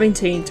was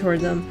gravitating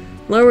toward them,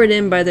 lowered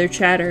in by their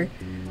chatter.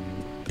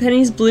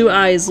 Penny's blue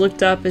eyes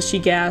looked up as she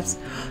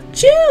gasped,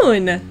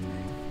 "June!"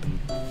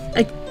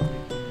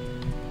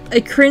 I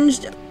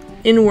cringed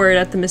inward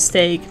at the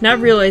mistake, not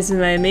realizing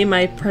that I made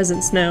my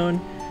presence known.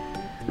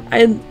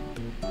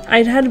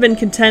 I had been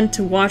content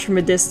to watch from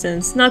a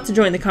distance, not to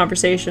join the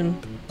conversation.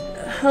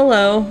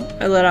 "Hello,"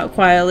 I let out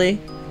quietly.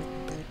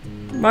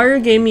 Maru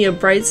gave me a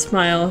bright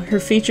smile, her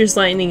features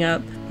lightening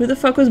up. Who the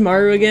fuck was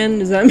Maru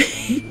again? Is that me?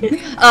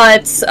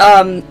 It's,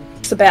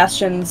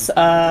 Sebastian's,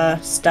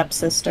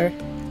 stepsister.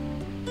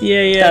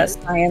 Yeah. The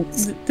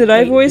science. Did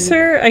I voice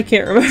her? I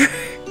can't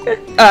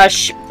remember.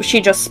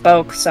 She just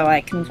spoke, so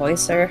I can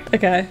voice her.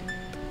 Okay.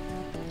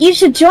 You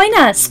should join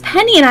us.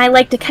 Penny and I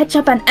like to catch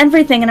up on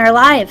everything in our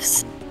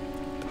lives.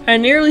 I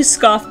nearly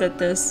scoffed at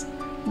this.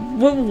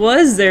 What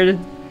was there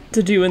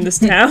to do in this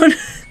town?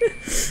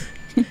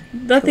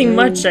 Nothing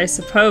much, I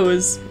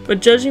suppose,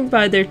 but judging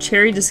by their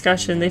cheery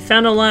discussion, they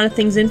found a lot of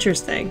things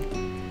interesting.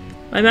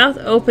 My mouth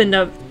opened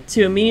up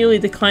to immediately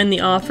decline the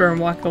offer and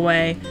walk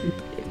away.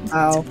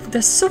 Wow.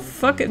 That's so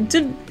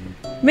fucking...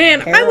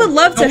 Man, I would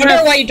love to I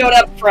wonder why you don't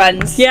have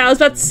friends. Yeah, I was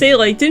about to say,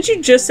 like, didn't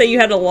you just say you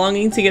had a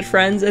longing to get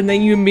friends, and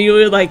then you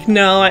immediately like,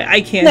 no,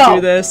 I can't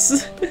do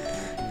this.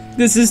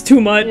 This is too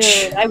much.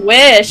 Dude, I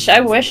wish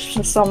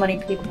so many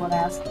people would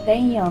ask.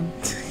 Damn.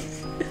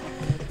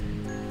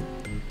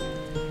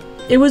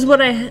 It was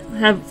what I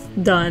have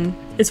done.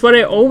 It's what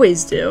I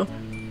always do.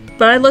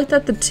 But I looked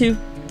at the two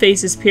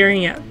faces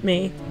peering at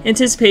me,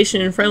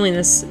 anticipation and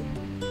friendliness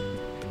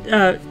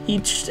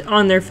each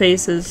on their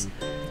faces.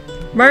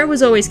 Mara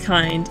was always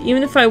kind,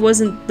 even if I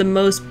wasn't the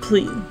most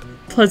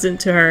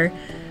pleasant to her.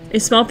 A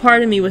small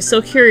part of me was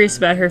still curious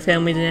about her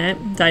family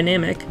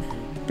dynamic,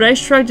 but I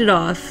shrugged it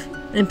off.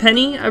 And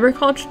Penny, I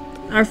recalled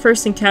our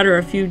first encounter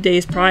a few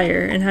days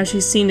prior and how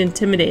she seemed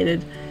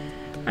intimidated.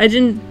 I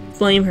didn't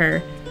blame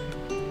her,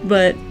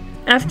 but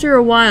after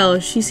a while,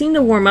 she seemed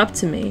to warm up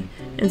to me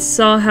and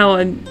saw how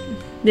I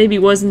maybe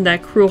wasn't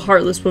that cruel,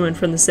 heartless woman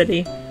from the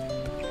city.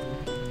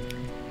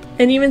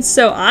 And even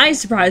so, I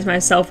surprised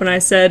myself when I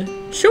said,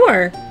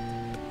 "Sure."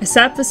 I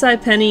sat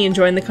beside Penny and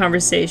joined the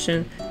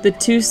conversation. The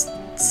two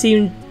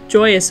seemed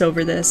joyous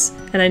over this,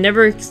 and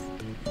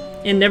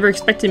never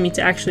expected me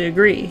to actually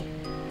agree.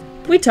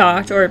 We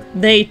talked, or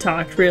they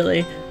talked,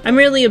 really. I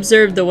merely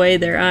observed the way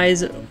their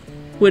eyes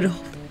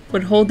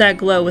would hold that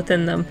glow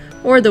within them,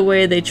 or the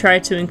way they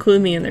tried to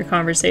include me in their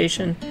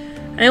conversation.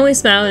 I only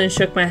smiled and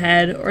shook my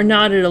head, or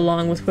nodded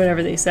along with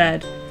whatever they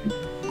said.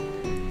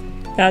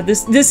 Now,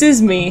 this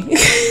is me.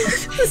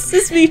 This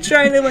is me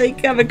trying to,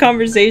 like, have a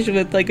conversation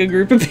with, like, a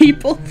group of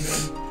people.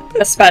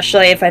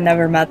 Especially if I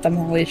never met them.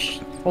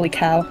 Holy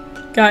cow.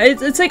 God,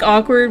 it's like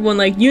awkward when,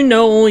 like, you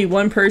know only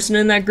one person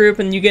in that group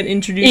and you get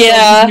introduced to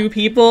all these new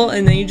people,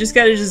 and then you just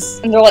gotta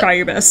try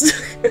your best.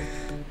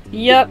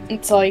 Yep,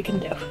 that's all you can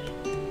do.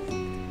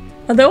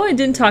 Although I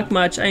didn't talk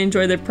much, I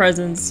enjoyed their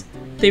presence.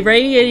 They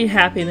radiated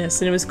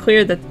happiness, and it was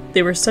clear that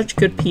they were such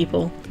good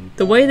people.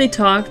 The way they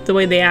talked, the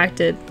way they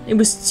acted, it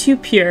was too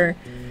pure.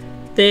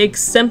 They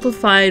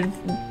exemplified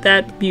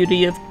that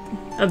beauty of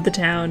the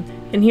town,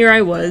 and here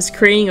I was,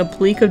 creating a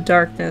bleak of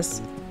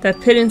darkness. That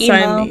pit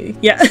inside me.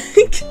 Yeah.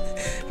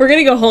 We're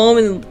gonna go home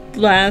and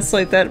blast,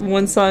 like, that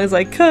one song is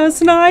like, "'Cause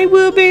tonight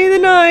will be the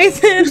night."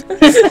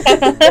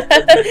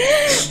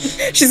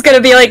 She's gonna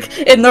be, like,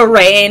 in the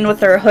rain with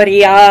her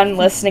hoodie on,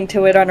 listening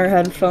to it on her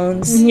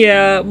headphones.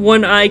 Yeah,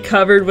 one eye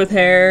covered with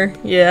hair.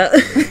 Yeah.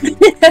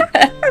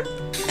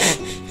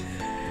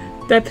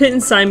 That pit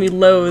inside me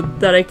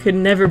loathed that I could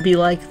never be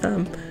like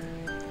them.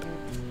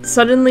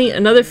 Suddenly,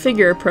 another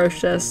figure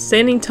approached us,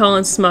 standing tall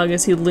and smug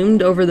as he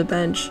loomed over the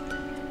bench.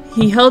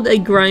 He held a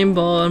grime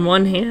ball in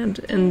one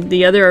hand, and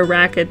the other a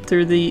racket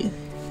through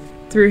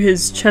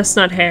his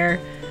chestnut hair.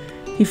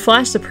 He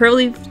flashed a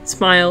pearly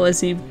smile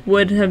as he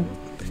would have...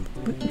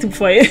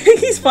 Wait,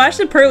 he flashed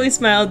a pearly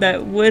smile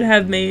that would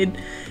have made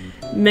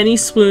many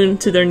swoon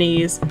to their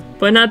knees,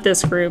 but not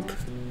this group.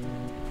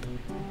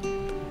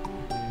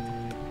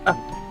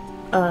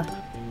 Oh,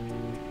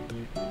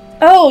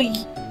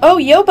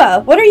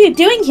 Yoba, what are you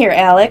doing here,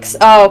 Alex?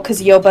 Oh,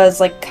 because Yoba is,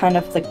 like, kind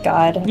of the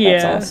god. Yeah.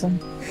 That's awesome.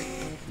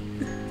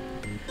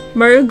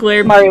 Maru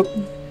glared...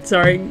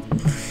 Sorry.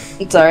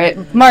 It's alright.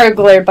 Maru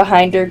glared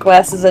behind her,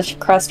 glasses as she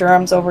crossed her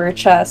arms over her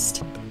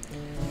chest.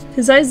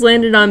 His eyes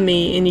landed on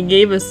me, and he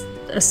gave us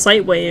a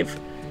slight wave.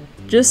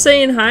 "Just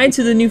saying hi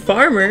to the new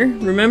farmer.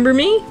 Remember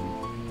me?"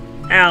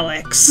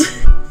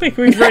 Alex. Like,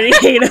 we already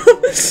hate him.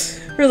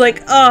 We're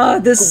like, oh,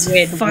 this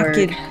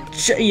fucking...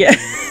 Yeah.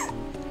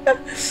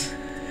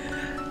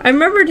 I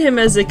remembered him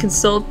as a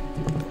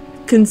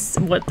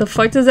what the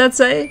fuck does that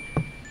say?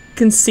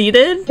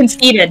 Conceited?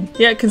 Conceited.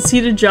 Yeah,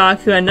 conceited jock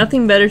who had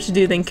nothing better to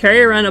do than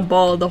carry around a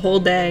ball the whole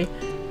day.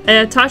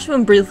 I talked to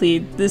him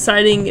briefly,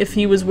 deciding if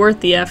he was worth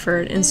the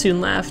effort, and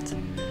soon left.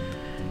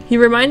 He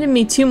reminded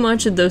me too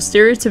much of those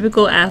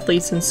stereotypical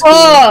athletes in school.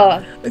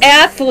 Oh,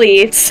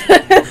 athletes!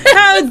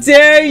 How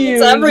dare you!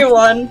 It's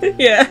everyone.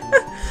 Yeah.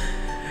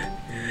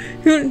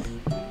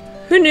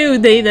 Who knew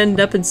they'd end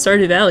up in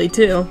Stardew Valley,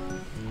 too?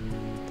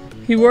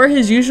 He wore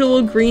his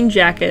usual green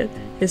jacket,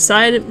 its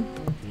size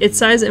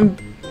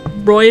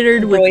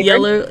embroidered with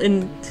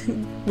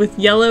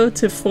yellow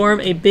to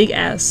form a big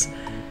S.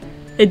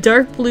 A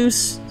dark blue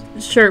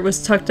shirt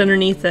was tucked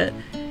underneath it,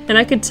 and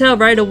I could tell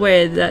right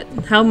away that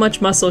how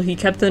much muscle he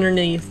kept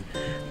underneath.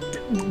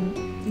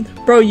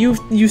 Bro,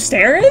 you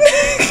staring?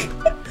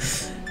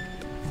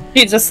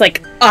 He's just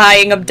like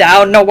eyeing him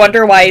down. No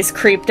wonder why he's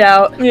creeped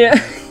out. Yeah.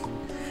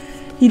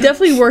 He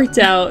definitely worked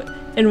out,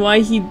 and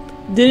why he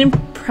didn't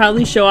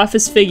proudly show off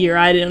his figure,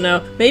 I don't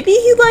know. Maybe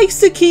he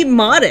likes to keep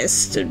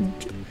modest.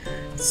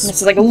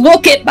 It's like,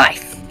 look at my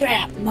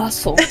fat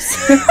muscles.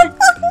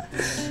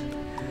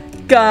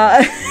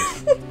 God.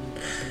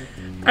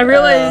 I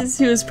realized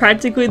he was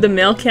practically the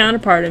male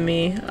counterpart of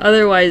me.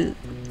 Otherwise,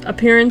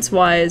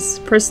 appearance-wise,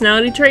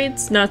 personality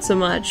traits, not so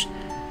much.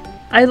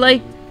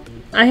 I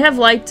have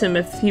liked him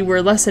if he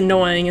were less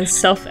annoying and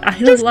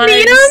self-idolized. Just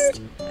meet him?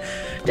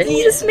 Didn't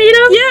you just meet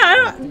him?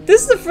 Yeah,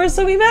 this is the first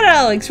time we met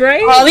Alex,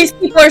 right? All these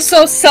people are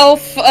so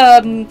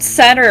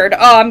self-centered.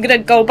 Oh, I'm gonna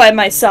go by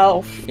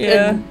myself.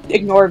 Yeah. And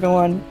ignore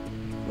everyone.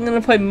 I'm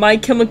gonna play My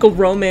Chemical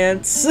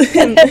Romance.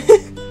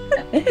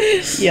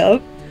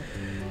 Yup.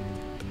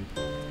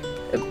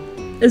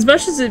 As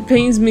much as it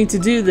pains me to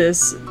do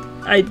this,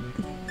 I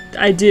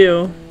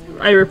do.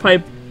 I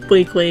replied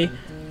bleakly.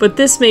 But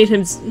this made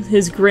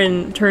his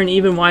grin turn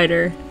even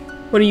wider.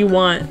 What do you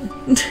want?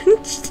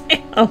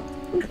 Damn.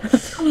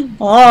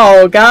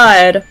 Oh,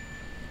 God.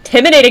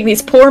 Intimidating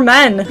these poor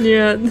men.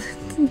 Yeah.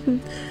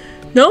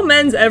 No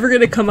men's ever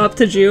gonna come up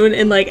to June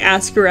and, like,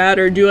 ask her out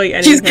or do, like,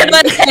 anything. She's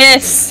gonna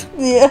hiss.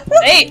 Yeah.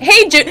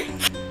 Hey, June.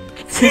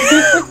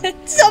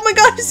 Oh my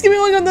god, just give me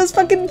one of those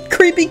fucking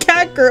creepy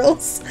cat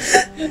girls.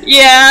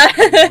 Yeah.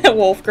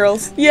 Wolf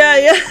girls.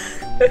 Yeah.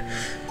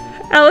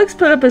 Alex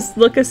put up a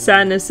look of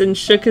sadness and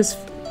shook his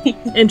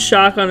in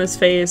shock on his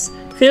face,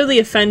 clearly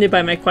offended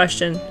by my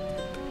question.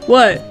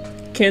 What?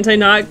 Can't I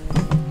not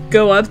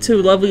go up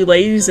to lovely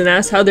ladies and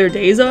ask how their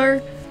days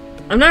are?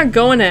 I'm not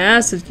going to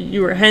ask if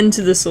you were heading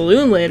to the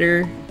saloon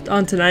later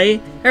on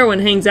tonight. Everyone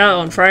hangs out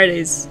on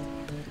Fridays.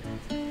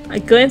 I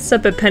glanced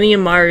up at Penny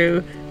and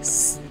Maru,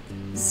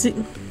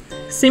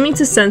 seeming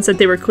to sense that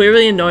they were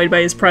clearly annoyed by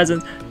his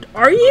presence.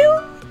 Are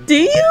you? Do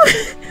you?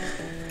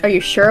 Are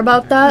you sure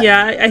about that?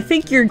 Yeah, I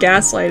think you're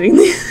gaslighting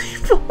these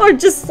people, or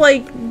just,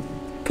 like,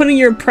 putting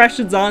your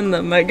impressions on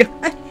them, my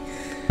guy.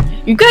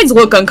 You guys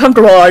look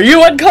uncomfortable. Are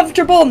you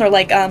uncomfortable? And they're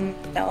like, no,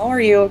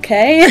 are you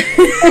okay?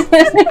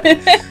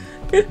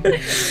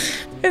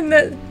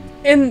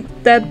 and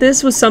that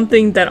this was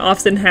something that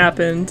often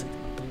happened.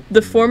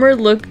 The former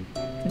looked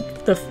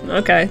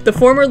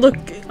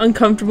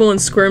uncomfortable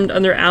and squirmed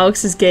under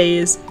Alex's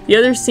gaze. The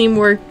other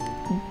seemed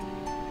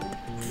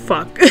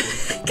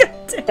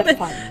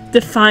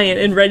defiant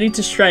and ready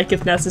to strike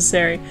if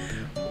necessary.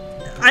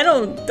 I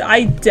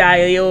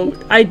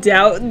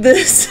doubt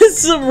this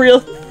is a real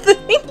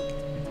thing.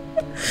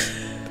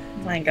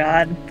 Oh my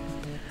god.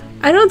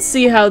 I don't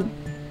see how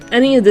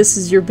any of this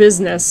is your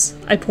business,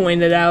 I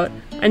pointed out.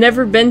 I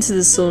never been to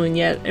the saloon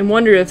yet and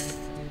wonder if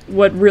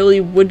what really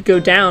would go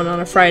down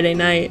on a Friday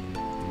night.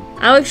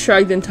 Alex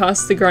shrugged and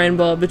tossed the grind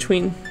ball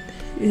between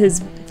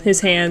his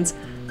hands.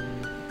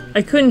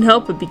 I couldn't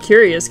help but be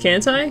curious,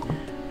 can't I?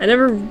 I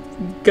never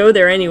go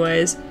there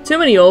anyways. Too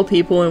many old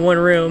people in one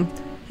room.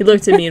 He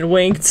looked at me and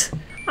winked.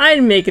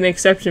 I'd make an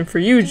exception for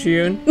you,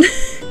 June.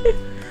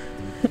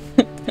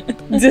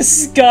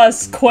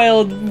 Disgust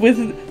coiled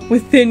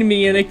within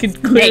me, and it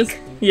could clear.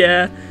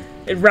 Yeah,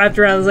 it wrapped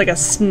around like a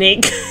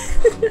snake.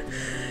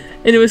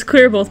 And it was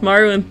clear both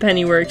Maru and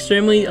Penny were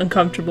extremely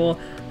uncomfortable.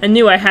 I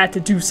knew I had to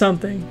do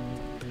something.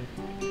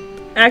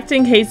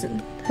 Acting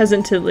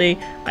hesitantly,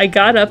 I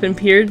got up and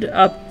peered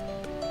up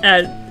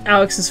at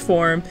Alex's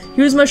form.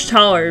 He was much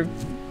taller,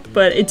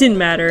 but it didn't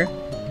matter.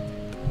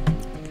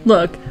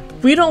 Look,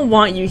 we don't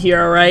want you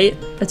here, alright?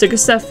 I took a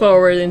step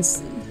forward and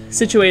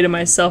situated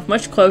myself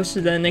much closer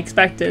than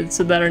expected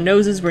so that our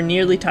noses were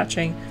nearly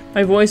touching.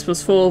 My voice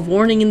was full of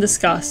warning and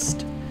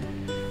disgust.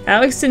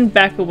 Alex didn't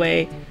back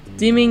away,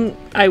 deeming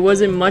I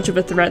wasn't much of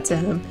a threat to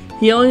him.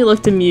 He only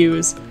looked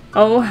amused.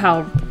 Oh,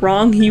 how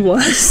wrong he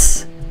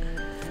was.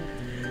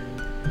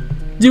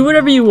 Do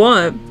whatever you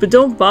want, but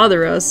don't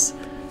bother us.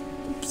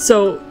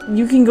 So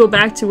you can go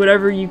back to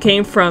whatever you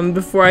came from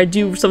before I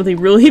do something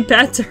really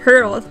bad to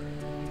hurt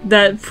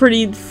that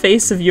pretty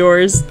face of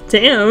yours.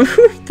 Damn,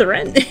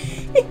 threatening.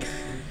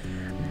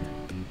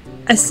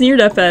 I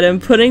sneered up at him,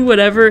 putting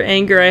whatever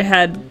anger I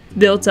had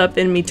built up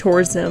in me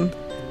towards him.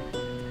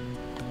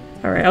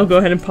 Alright, I'll go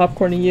ahead and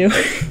popcorn you.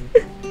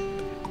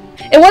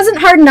 It wasn't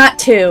hard not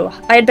to.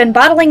 I had been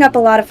bottling up a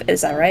lot of...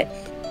 Is that right?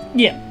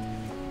 Yeah.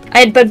 I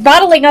had been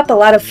bottling up a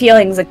lot of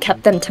feelings and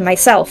kept them to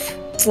myself.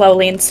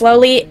 Slowly and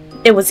slowly,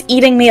 it was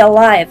eating me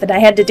alive, and I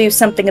had to do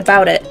something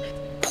about it.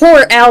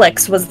 Poor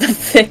Alex was the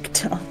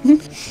victim.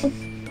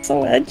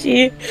 So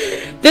edgy.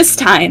 This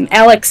time,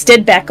 Alex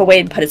did back away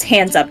and put his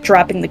hands up,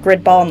 dropping the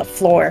grid ball on the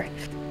floor.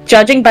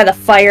 Judging by the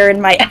fire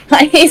in my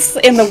eyes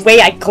and the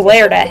way I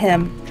glared at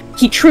him,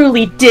 he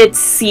truly did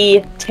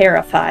seem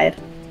terrified.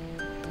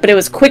 But it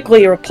was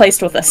quickly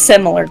replaced with a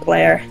similar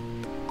glare.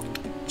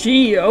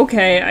 Gee,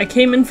 okay, I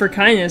came in for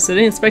kindness. I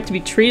didn't expect to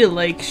be treated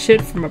like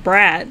shit from a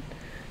brat.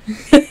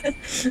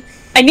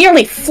 I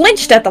nearly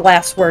flinched at the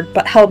last word,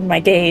 but held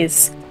my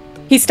gaze.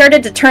 He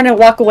started to turn and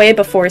walk away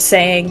before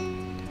saying,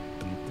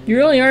 You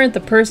really aren't the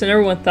person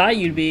everyone thought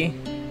you'd be.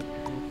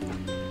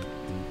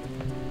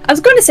 I was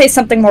going to say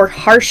something more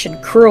harsh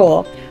and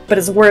cruel, but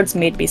his words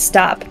made me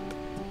stop.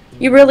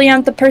 You really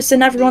aren't the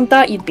person everyone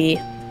thought you'd be.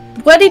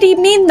 What did he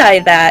mean by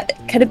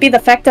that? Could it be the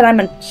fact that I'm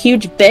a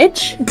huge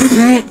bitch?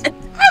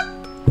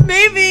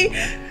 Maybe!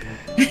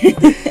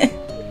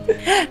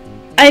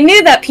 I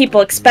knew that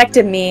people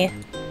expected me,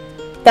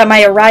 that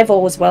my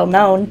arrival was well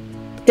known.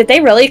 Did they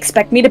really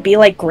expect me to be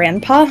like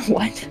Grandpa?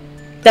 What?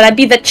 That I'd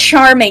be the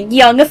charming,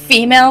 young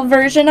female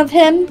version of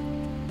him?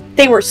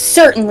 They were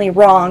certainly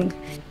wrong.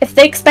 If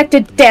they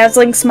expected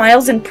dazzling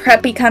smiles and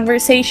preppy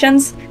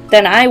conversations,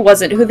 then I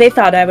wasn't who they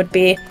thought I would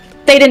be.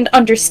 They didn't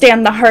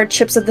understand the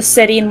hardships of the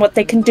city and what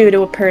they can do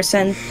to a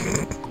person.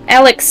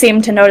 Alex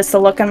seemed to notice the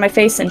look on my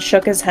face and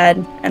shook his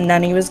head, and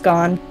then he was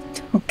gone.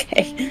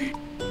 Okay.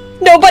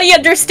 Nobody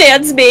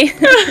understands me!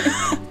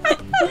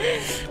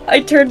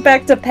 I turned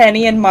back to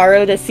Penny and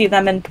Maru to see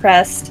them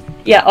impressed,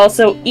 yet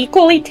also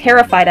equally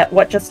terrified at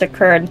what just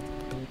occurred.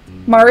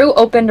 Maru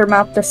opened her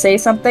mouth to say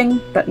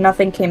something, but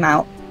nothing came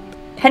out.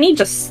 Penny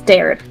just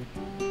stared.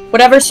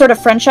 Whatever sort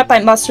of friendship I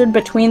mustered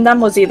between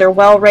them was either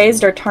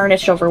well-raised or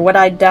tarnished over what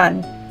I'd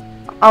done.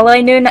 All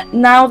I knew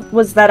now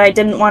was that I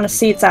didn't want to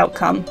see its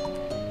outcome.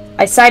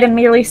 I sighed and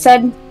merely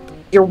said,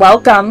 "You're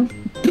welcome,"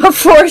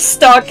 before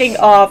stalking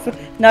off,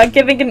 not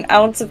giving an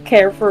ounce of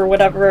care for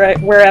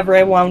wherever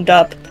I wound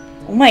up.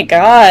 Oh my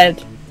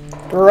god.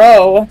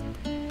 Bro.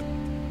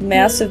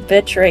 Massive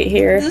bitch right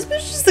here. This bitch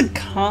just to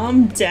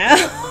calm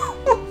down.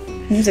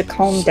 Needs to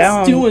calm She's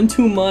down. doing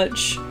too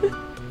much.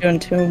 Doing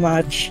too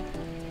much.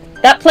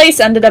 That place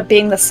ended up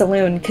being the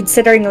saloon,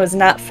 considering it was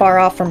not far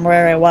off from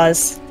where I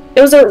was.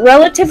 It was a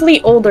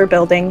relatively older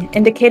building,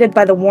 indicated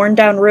by the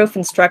worn-down roof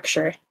and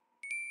structure.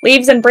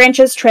 Leaves and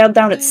branches trailed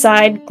down its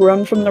side,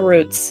 grown from the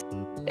roots.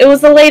 It was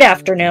the late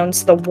afternoon,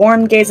 so the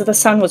warm gaze of the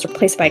sun was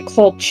replaced by a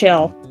cold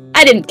chill.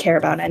 I didn't care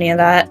about any of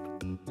that.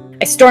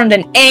 I stormed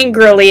in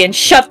angrily and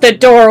shut the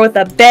door with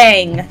a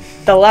bang,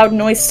 the loud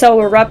noise so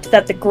erupt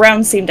that the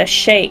ground seemed to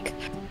shake.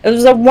 It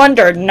was a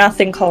wonder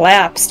nothing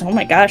collapsed. Oh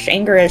my gosh,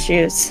 anger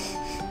issues.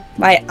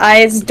 My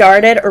eyes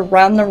darted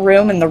around the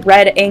room, and the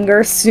red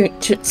anger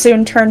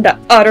soon turned to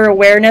utter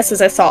awareness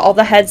as I saw all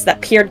the heads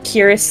that peered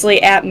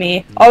curiously at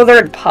me. Oh,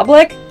 they're in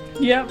public?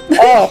 Yep.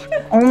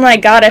 Oh my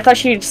god, I thought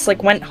she just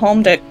went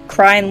home to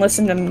cry and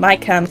listen to my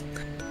chem.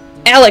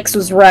 Alex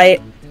was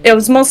right. It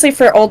was mostly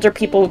for older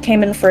people who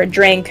came in for a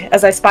drink,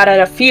 as I spotted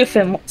a few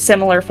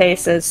similar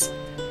faces.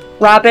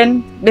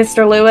 Robin,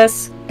 Mr.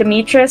 Lewis,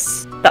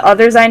 Demetrius, the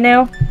others I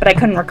knew, but I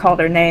couldn't recall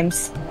their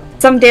names.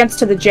 Some danced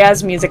to the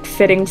jazz music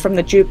fitting from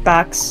the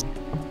jukebox.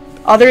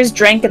 Others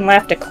drank and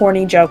laughed at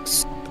corny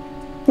jokes.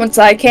 Once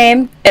I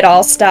came, it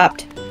all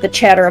stopped. The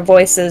chatter of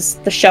voices,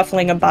 the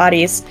shuffling of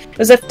bodies. It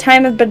was as if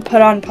time had been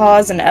put on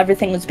pause and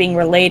everything was being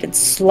relayed in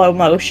slow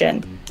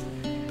motion.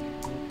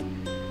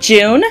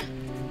 June?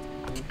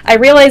 I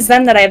realized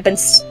then that I had been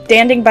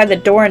standing by the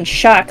door in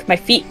shock, my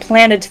feet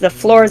planted to the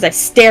floor as I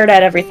stared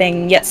at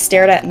everything, yet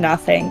stared at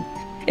nothing.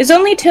 It was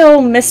only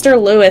till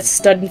Mr. Lewis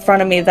stood in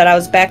front of me that I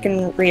was back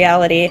in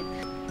reality.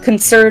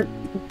 Concern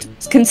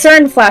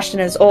flashed in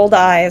his old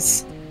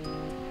eyes.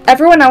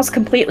 Everyone else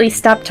completely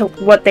stopped to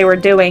what they were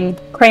doing,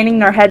 craning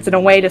their heads in a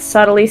way to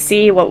subtly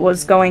see what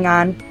was going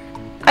on.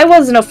 I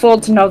wasn't a fool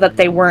to know that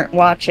they weren't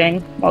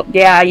watching. Well,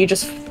 yeah, you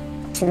just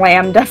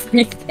slammed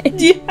everything.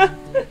 Yeah.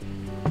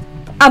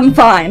 I'm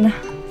fine.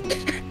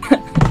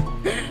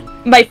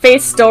 My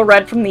face still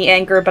red from the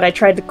anger, but I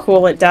tried to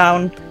cool it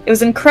down. It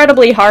was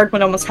incredibly hard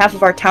when almost half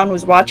of our town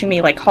was watching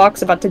me like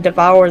hawks about to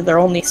devour their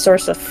only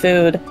source of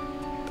food.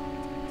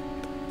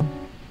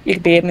 You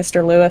could be it,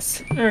 Mr.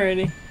 Lewis.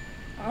 Alrighty.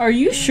 Are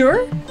you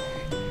sure?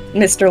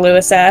 Mr.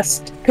 Lewis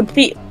asked,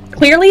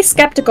 clearly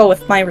skeptical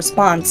with my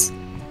response.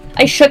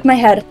 I shook my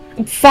head.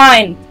 I'm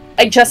fine.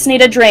 I just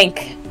need a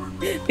drink.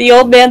 The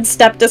old man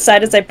stepped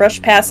aside as I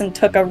brushed past and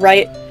took a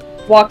right,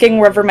 walking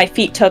wherever my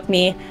feet took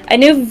me. I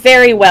knew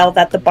very well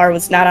that the bar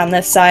was not on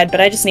this side, but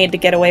I just needed to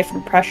get away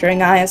from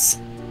pressuring eyes.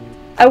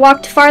 I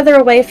walked farther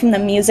away from the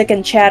music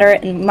and chatter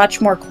in much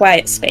more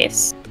quiet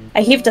space.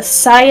 I heaved a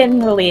sigh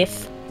in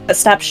relief, but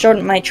stopped short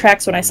in my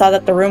tracks when I saw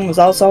that the room was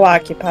also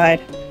occupied.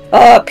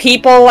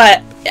 People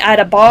at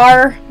a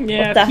bar?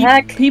 Yeah, what the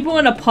heck? People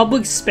in a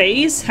public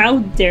space? How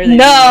dare they?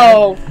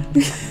 No!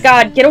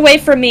 God, get away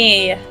from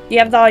me! You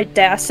have the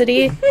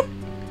audacity?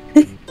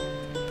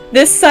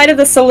 This side of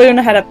the saloon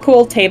had a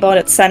pool table at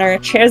its center,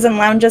 chairs and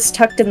lounges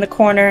tucked in the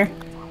corner.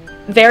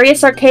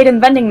 Various arcade and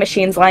vending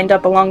machines lined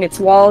up along its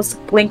walls,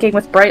 blinking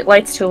with bright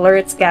lights to allure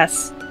its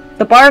guests.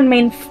 The bar and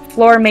main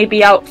floor may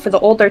be out for the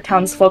older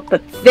townsfolk,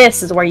 but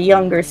this is where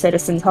younger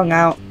citizens hung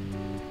out.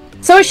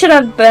 So it should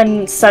have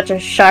been such a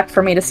shock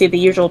for me to see the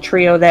usual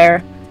trio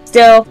there.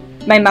 Still,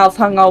 my mouth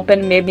hung open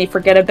and made me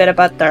forget a bit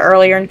about the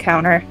earlier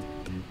encounter.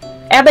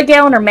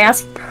 Abigail in her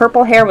masked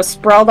purple hair was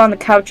sprawled on the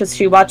couch as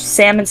she watched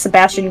Sam and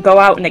Sebastian go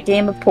out in a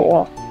game of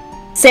pool.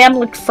 Sam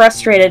looked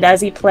frustrated as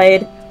he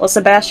played, while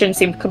Sebastian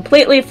seemed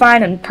completely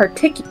fine and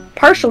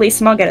partially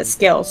smug at his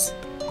skills.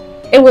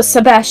 It was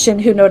Sebastian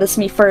who noticed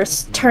me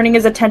first, turning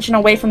his attention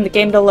away from the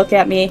game to look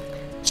at me.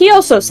 He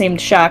also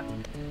seemed shocked,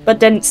 but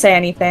didn't say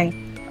anything.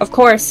 Of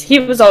course, he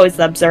was always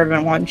the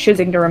observant one,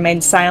 choosing to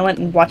remain silent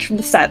and watch from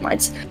the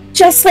sidelines.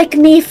 Just like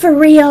me, for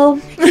real.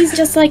 He's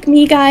just like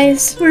me,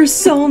 guys. We're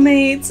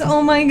soulmates.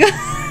 Oh my god.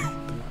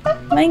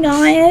 Oh my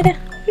god.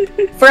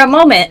 For a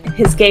moment,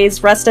 his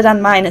gaze rested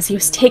on mine as he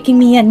was taking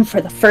me in for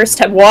the first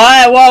time.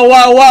 Whoa.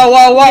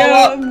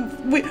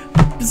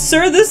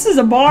 Sir, this is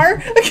a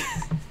bar?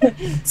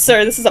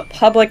 Sir, this is a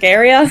public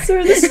area?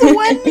 Sir, this is a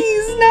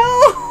Wendy's,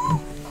 no!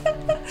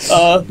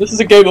 This is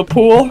a game of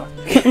pool.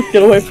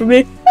 Get away from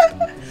me.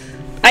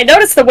 I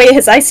noticed the way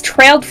his eyes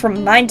trailed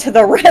from mine to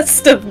the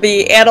rest of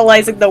me,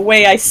 analyzing the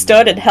way I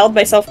stood and held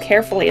myself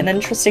carefully, an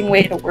interesting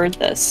way to word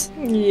this.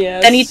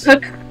 Yes. Then he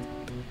took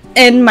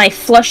in my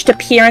flushed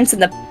appearance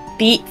and the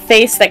beat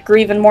face that grew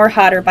even more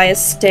hotter by his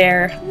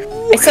stare.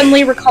 I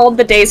suddenly recalled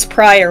the days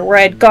prior, where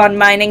I had gone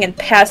mining and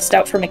passed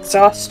out from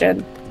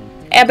exhaustion.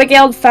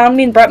 Abigail had found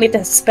me and brought me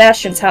to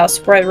Sebastian's house,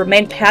 where I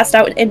remained passed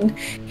out in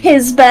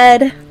his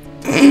bed.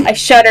 I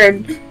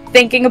shuddered,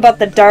 thinking about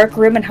the dark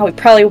room and how he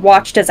probably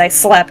watched as I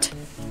slept.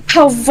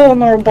 How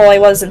vulnerable I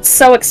was and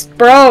so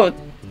exposed.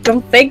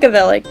 Don't think of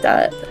it like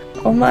that.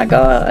 Oh my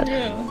god.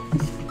 Yeah.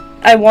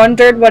 I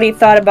wondered what he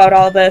thought about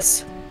all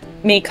this,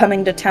 me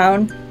coming to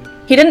town.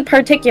 He didn't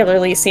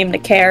particularly seem to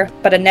care,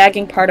 but a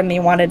nagging part of me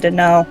wanted to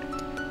know.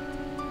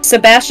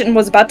 Sebastian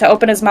was about to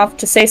open his mouth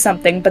to say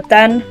something, but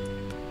then...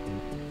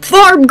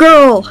 Farm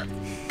girl!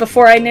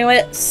 Before I knew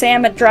it,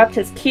 Sam had dropped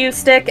his cue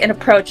stick and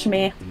approached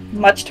me.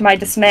 Much to my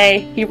dismay,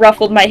 he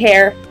ruffled my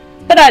hair,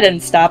 but I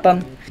didn't stop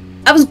him.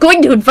 I was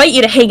going to invite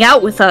you to hang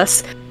out with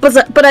us,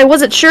 but I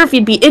wasn't sure if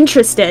you'd be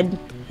interested,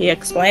 he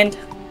explained.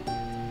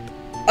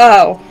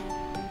 Oh.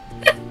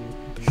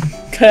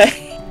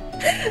 Okay.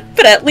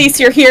 But at least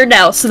you're here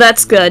now, so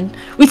that's good.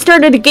 We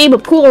started a game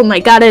of pool and I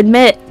gotta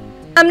admit,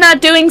 I'm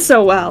not doing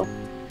so well.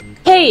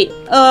 Hey,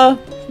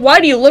 why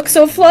do you look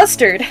so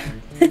flustered?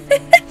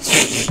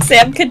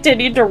 Sam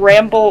continued to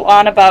ramble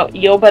on about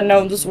Yoba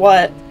knows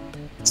what.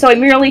 So I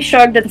merely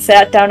shrugged and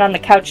sat down on the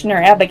couch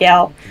near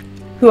Abigail,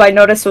 who I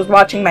noticed was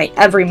watching my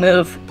every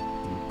move.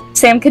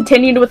 Sam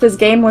continued with his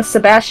game with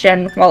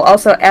Sebastian, while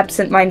also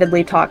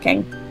absent-mindedly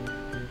talking.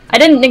 I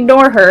didn't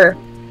ignore her,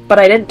 but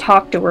I didn't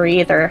talk to her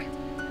either.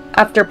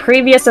 After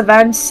previous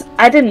events,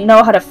 I didn't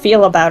know how to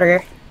feel about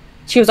her.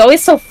 She was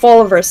always so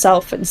full of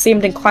herself and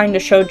seemed inclined to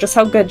show just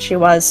how good she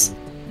was.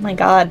 Oh my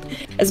god.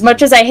 As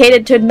much as I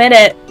hated to admit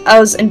it, I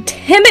was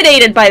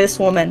intimidated by this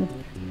woman.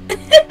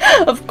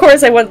 Of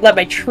course I wouldn't let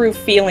my true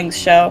feelings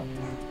show.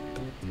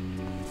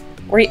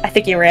 I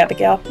think you were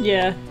Abigail.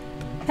 Yeah.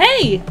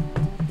 Hey!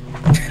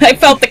 I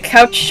felt the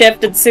couch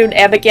shift and soon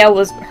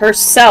Abigail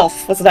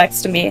herself was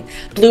next to me,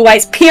 blue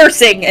eyes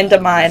piercing into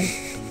mine.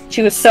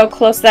 She was so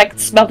close that I could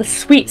smell the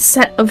sweet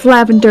scent of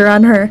lavender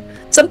on her,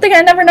 something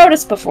I never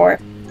noticed before.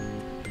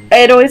 I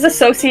had always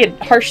associated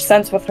harsh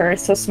scents with her,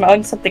 so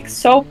smelling something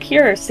so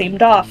pure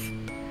seemed off.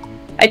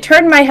 I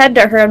turned my head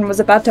to her and was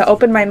about to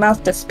open my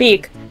mouth to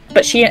speak,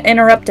 but she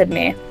interrupted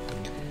me.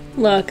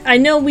 Look, I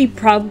know you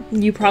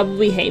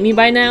probably hate me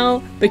by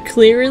now, but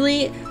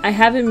clearly I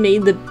haven't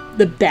made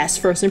the best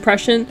first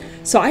impression,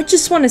 so I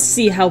just want to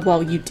see how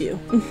well you do.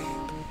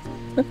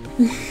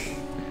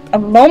 A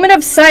moment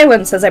of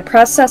silence as I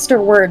processed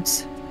her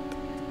words.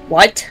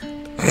 What?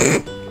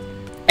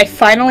 I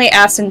finally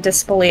asked in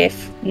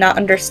disbelief, not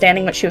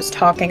understanding what she was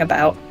talking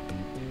about.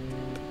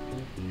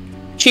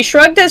 She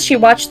shrugged as she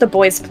watched the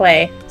boys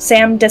play,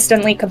 Sam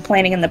distantly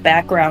complaining in the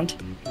background.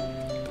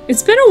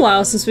 It's been a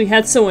while since we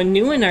had someone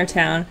new in our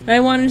town, and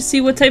I wanted to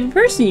see what type of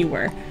person you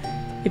were.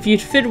 If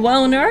you'd fit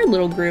well into our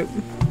little group.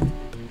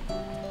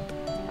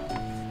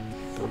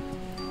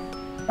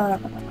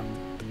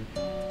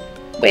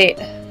 Wait.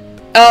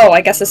 Oh,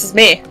 I guess this is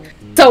me.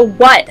 So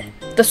what?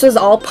 This was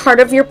all part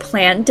of your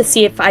plan to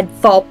see if I'd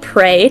fall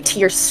prey to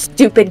your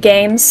stupid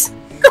games?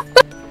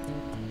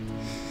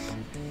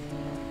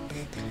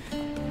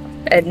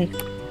 And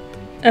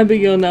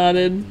Abigail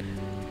nodded.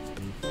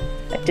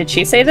 did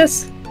she say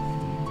this?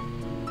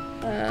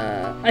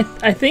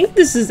 I think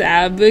this is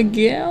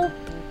Abigail.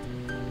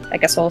 I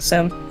guess we'll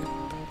assume.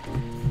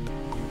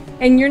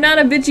 And you're not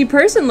a bitchy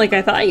person like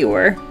I thought you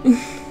were.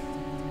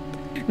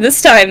 This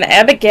time,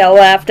 Abigail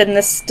laughed and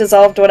this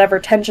dissolved whatever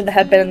tension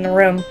had been in the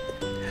room.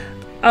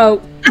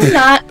 Oh. I'm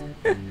not.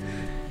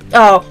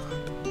 Oh.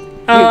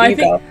 Oh,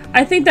 you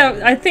I think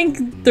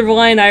the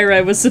line I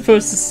read was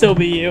supposed to still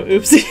be you.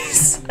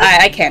 Oopsies.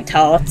 I can't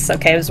tell. It's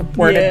okay. It was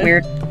worded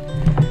weird.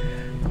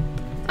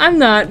 I'm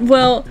not.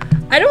 Well,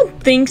 I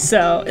don't think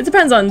so. It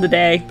depends on the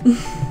day.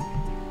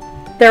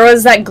 There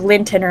was that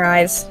glint in her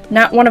eyes.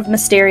 Not one of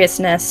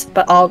mysteriousness,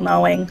 but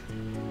all-knowing.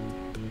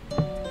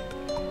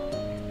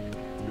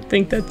 I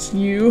think that's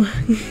you.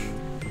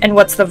 And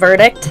what's the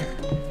verdict?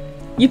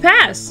 You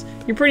passed.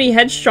 You're a pretty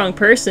headstrong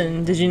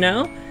person, did you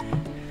know?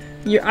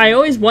 I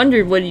always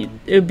wondered what it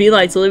would be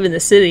like to live in the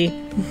city.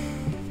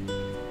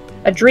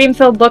 A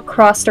dream-filled look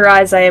crossed her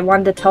eyes. I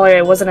wanted to tell her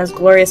it wasn't as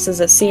glorious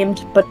as it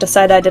seemed, but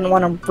decided I didn't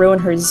want to ruin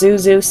her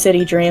Zuzu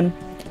city dream.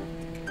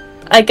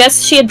 I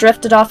guess she had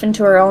drifted off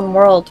into her own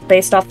world,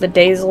 based off the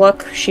dazed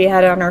look she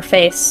had on her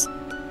face.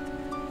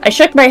 I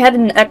shook my head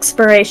in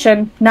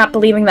expiration, not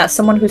believing that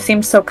someone who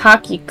seemed so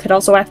cocky could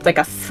also act like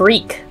a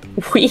freak.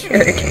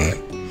 Weird.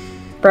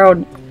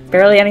 Bro,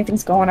 barely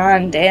anything's going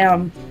on,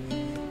 damn.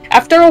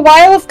 After a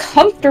while of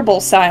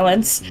comfortable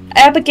silence,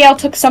 Abigail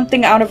took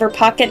something out of her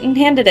pocket and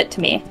handed it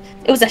to me.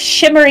 It was a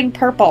shimmering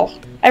purple.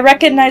 I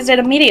recognized it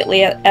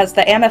immediately as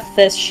the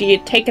amethyst she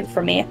had taken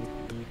from me.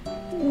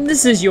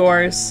 This is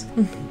yours,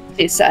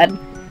 she said.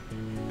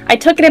 I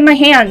took it in my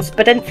hands,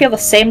 but didn't feel the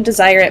same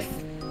desire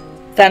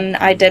than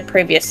I did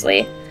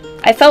previously.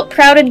 I felt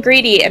proud and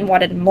greedy and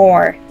wanted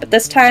more, but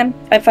this time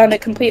I found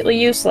it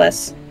completely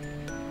useless.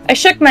 I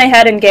shook my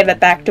head and gave it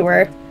back to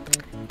her.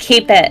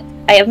 Keep it.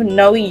 I have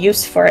no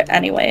use for it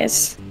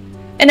anyways.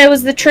 And it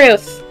was the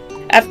truth.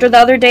 After the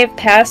other day of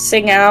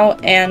passing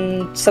out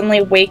and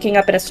suddenly waking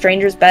up in a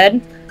stranger's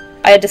bed,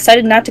 I had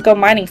decided not to go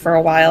mining for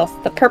a while.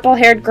 The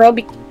purple-haired girl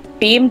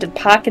beamed and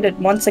pocketed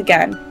once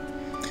again.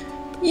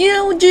 You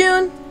know,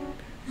 June?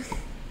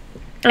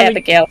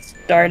 Abigail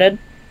started.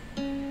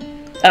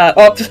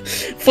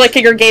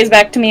 Flicking her gaze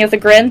back to me with a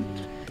grin.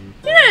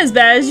 You're not as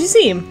bad as you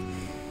seem.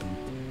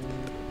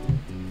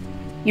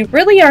 You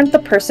really aren't the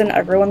person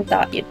everyone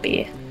thought you'd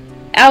be.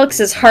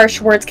 Alex's harsh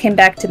words came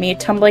back to me,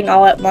 tumbling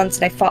all at once,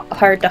 and I fought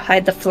hard to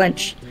hide the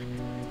flinch.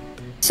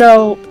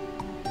 So,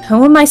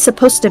 who am I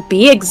supposed to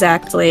be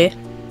exactly?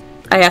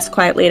 I asked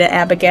quietly to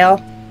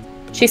Abigail.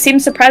 She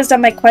seemed surprised at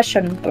my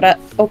question, but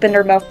opened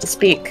her mouth to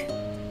speak.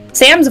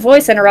 Sam's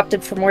voice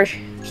interrupted from where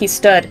he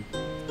stood.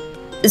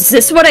 Is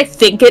this what I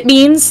think it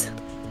means?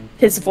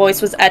 His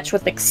voice was etched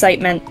with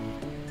excitement.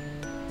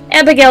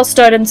 Abigail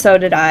stood, and so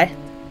did I.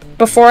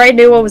 Before I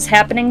knew what was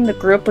happening, the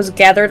group was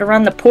gathered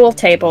around the pool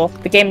table,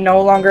 the game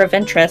no longer of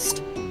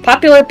interest.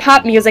 Popular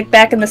pop music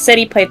back in the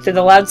city played through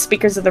the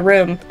loudspeakers of the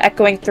room,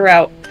 echoing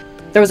throughout.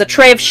 There was a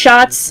tray of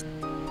shots,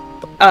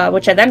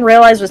 which I then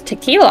realized was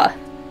tequila.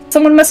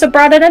 Someone must have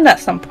brought it in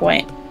at some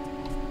point.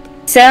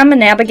 Sam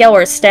and Abigail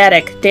were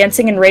ecstatic,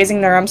 dancing and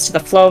raising their arms to the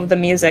flow of the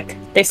music.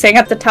 They sang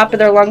at the top of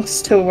their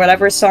lungs to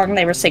whatever song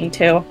they were singing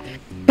to.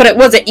 But it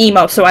wasn't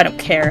emo, so I don't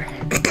care.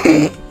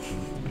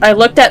 I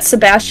looked at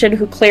Sebastian,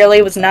 who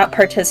clearly was not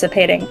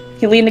participating.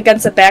 He leaned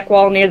against the back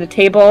wall near the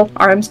table,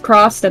 arms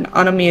crossed and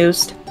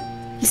unamused.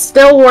 He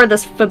still wore the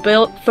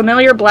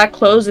familiar black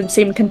clothes and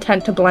seemed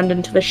content to blend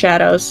into the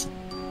shadows.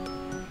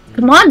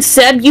 Come on,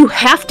 Seb, you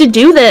have to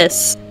do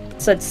this,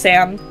 said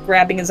Sam,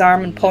 grabbing his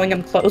arm and pulling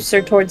him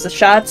closer towards the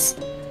shots.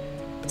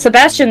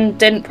 Sebastian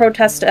didn't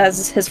protest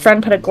as his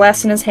friend put a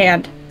glass in his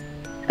hand.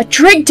 A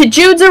drink to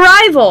Jude's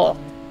arrival!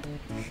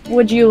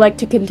 Would you like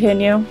to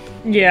continue?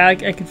 Yeah, I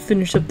could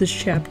finish up this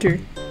chapter.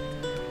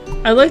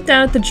 I looked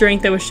down at the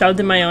drink that was shoved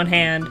in my own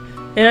hand.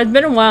 It had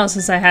been a while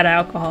since I had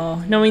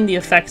alcohol, knowing the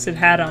effects it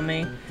had on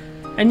me.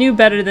 I knew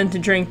better than to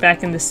drink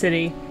back in the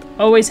city,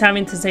 always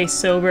having to stay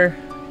sober,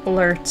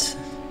 alert.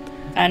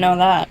 I know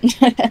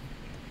that.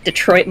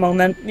 Detroit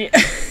moment. Yeah.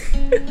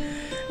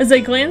 As I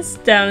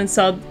glanced down and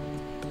saw...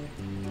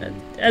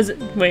 As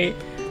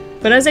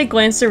I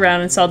glanced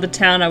around and saw the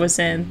town I was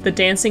in, the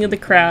dancing of the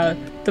crowd,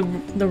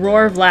 the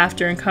roar of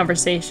laughter and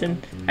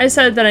conversation, I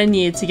decided that I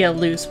needed to get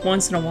loose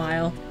once in a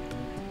while.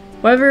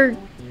 Whatever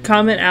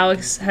comment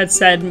Alex had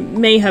said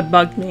may have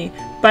bugged me,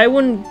 but I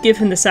wouldn't give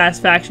him the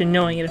satisfaction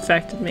knowing it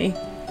affected me.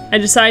 I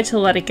decided to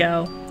let it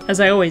go, as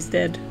I always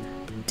did.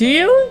 Do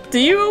you? Do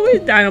you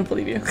always? I don't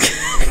believe you.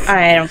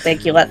 I don't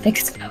think you let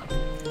things go.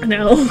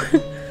 No.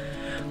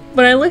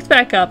 When I looked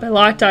back up, I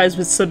locked eyes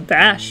with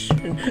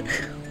Sebastian.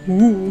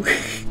 Ooh.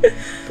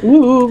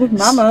 Ooh,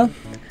 mama.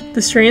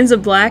 The strands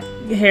of black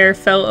hair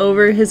fell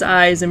over his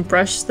eyes and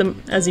brushed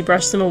them as he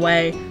brushed them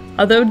away.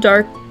 Although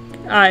dark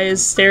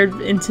eyes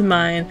stared into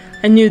mine,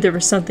 I knew there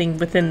was something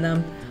within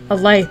them. A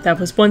light that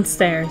was once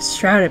there,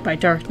 shrouded by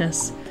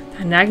darkness.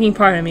 That nagging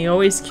part of me,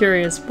 always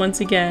curious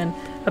once again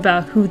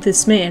about who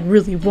this man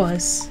really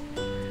was.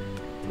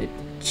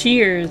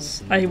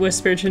 Cheers, I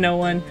whispered to no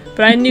one,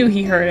 but I knew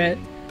he heard it.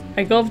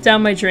 I gulped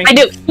down my drink. I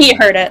knew he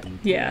heard it.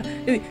 Yeah.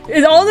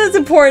 All that's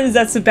important is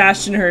that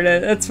Sebastian heard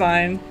it. That's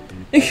fine.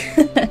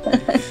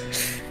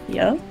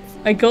 Yeah.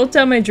 I gulped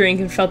down my drink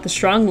and felt the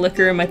strong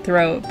liquor in my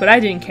throat, but I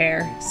didn't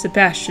care.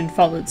 Sebastian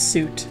followed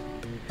suit.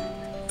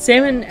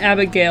 Sam and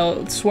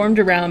Abigail swarmed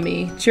around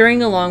me,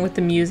 cheering along with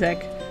the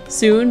music.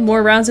 Soon,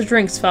 more rounds of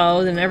drinks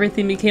followed and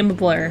everything became a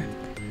blur.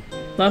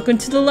 Welcome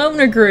to the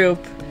Loner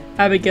Group,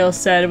 Abigail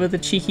said with a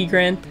cheeky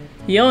grin.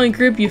 The only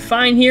group you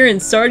find here in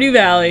Stardew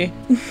Valley.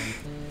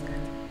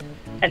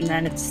 And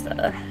then it's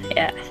the...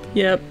 yeah.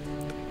 Yep.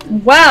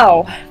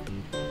 Wow!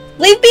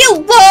 Leave me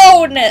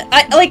alone!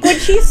 Like, when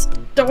she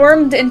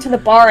stormed into the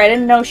bar, I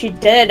didn't know she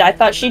did. I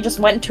thought she just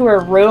went into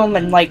her room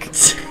and, like,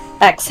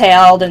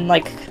 exhaled and,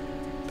 like,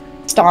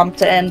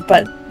 stomped in,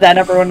 but then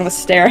everyone was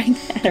staring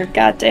at her.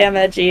 Goddamn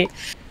edgy.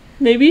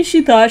 Maybe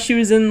she thought she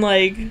was in,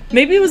 like...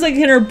 Maybe it was, like,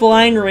 in her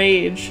blind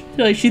rage.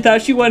 Like, she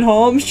thought she went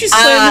home, she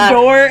slammed the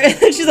door, and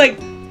then she's like,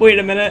 wait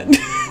a minute.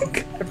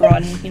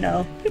 Everyone, you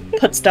know,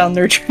 puts down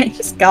their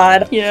drinks.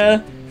 God.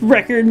 Yeah.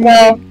 Record,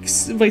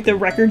 like the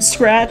record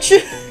scratch.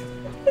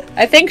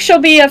 I think she'll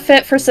be a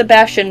fit for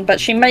Sebastian, but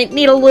she might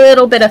need a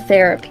little bit of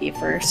therapy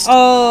first.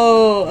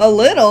 Oh, a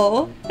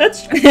little?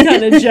 That's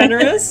kind of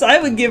generous.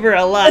 I would give her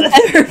a lot of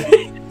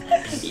therapy.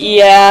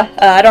 Yeah,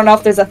 I don't know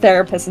if there's a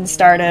therapist in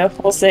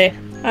Stardew. We'll see.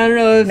 I don't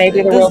know if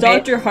maybe does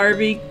Dr.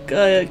 Harvey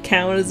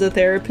count as a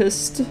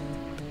therapist?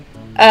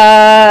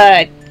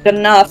 Good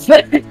enough.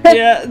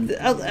 Yeah,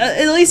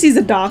 at least he's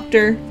a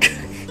doctor.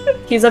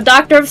 He's a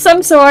doctor of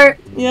some sort.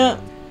 Yeah.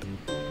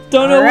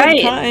 Don't know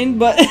what kind,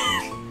 but...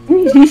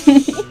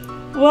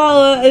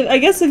 Well, I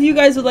guess if you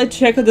guys would like to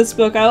check out this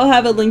book, I will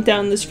have it linked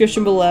down in the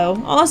description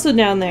below. Also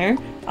down there,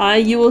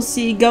 you will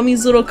see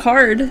Gummi's little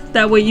card.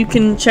 That way you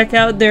can check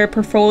out their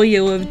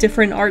portfolio of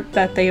different art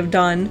that they have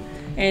done.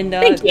 And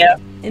thank you.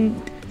 And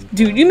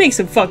dude, you make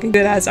some fucking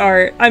good-ass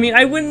art. I mean,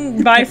 I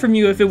wouldn't buy from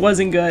you if it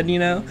wasn't good, you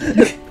know?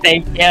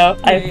 Thank you.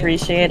 I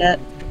appreciate it.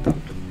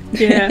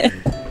 Yeah.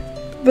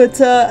 But,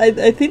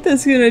 I think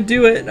that's gonna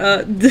do it.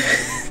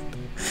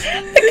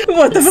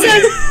 What the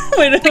fuck?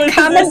 Wait, the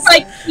comments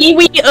like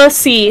Kiwi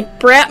Ussy,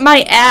 brat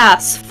my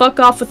ass, fuck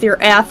off with your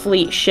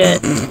athlete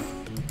shit.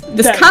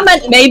 This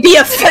comment may be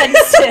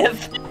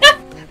offensive.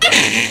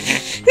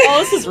 Oh,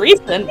 this is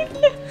recent.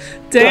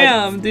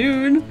 Damn,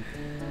 dude.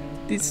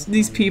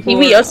 These people.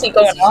 Kiwi Ussy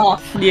going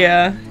off.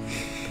 Yeah.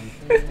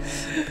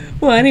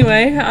 Well,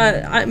 anyway,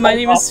 my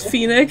name is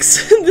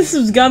Phoenix. This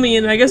is Gummy,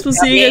 and I guess we'll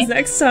see you guys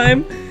next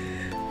time.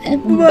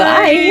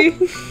 Bye.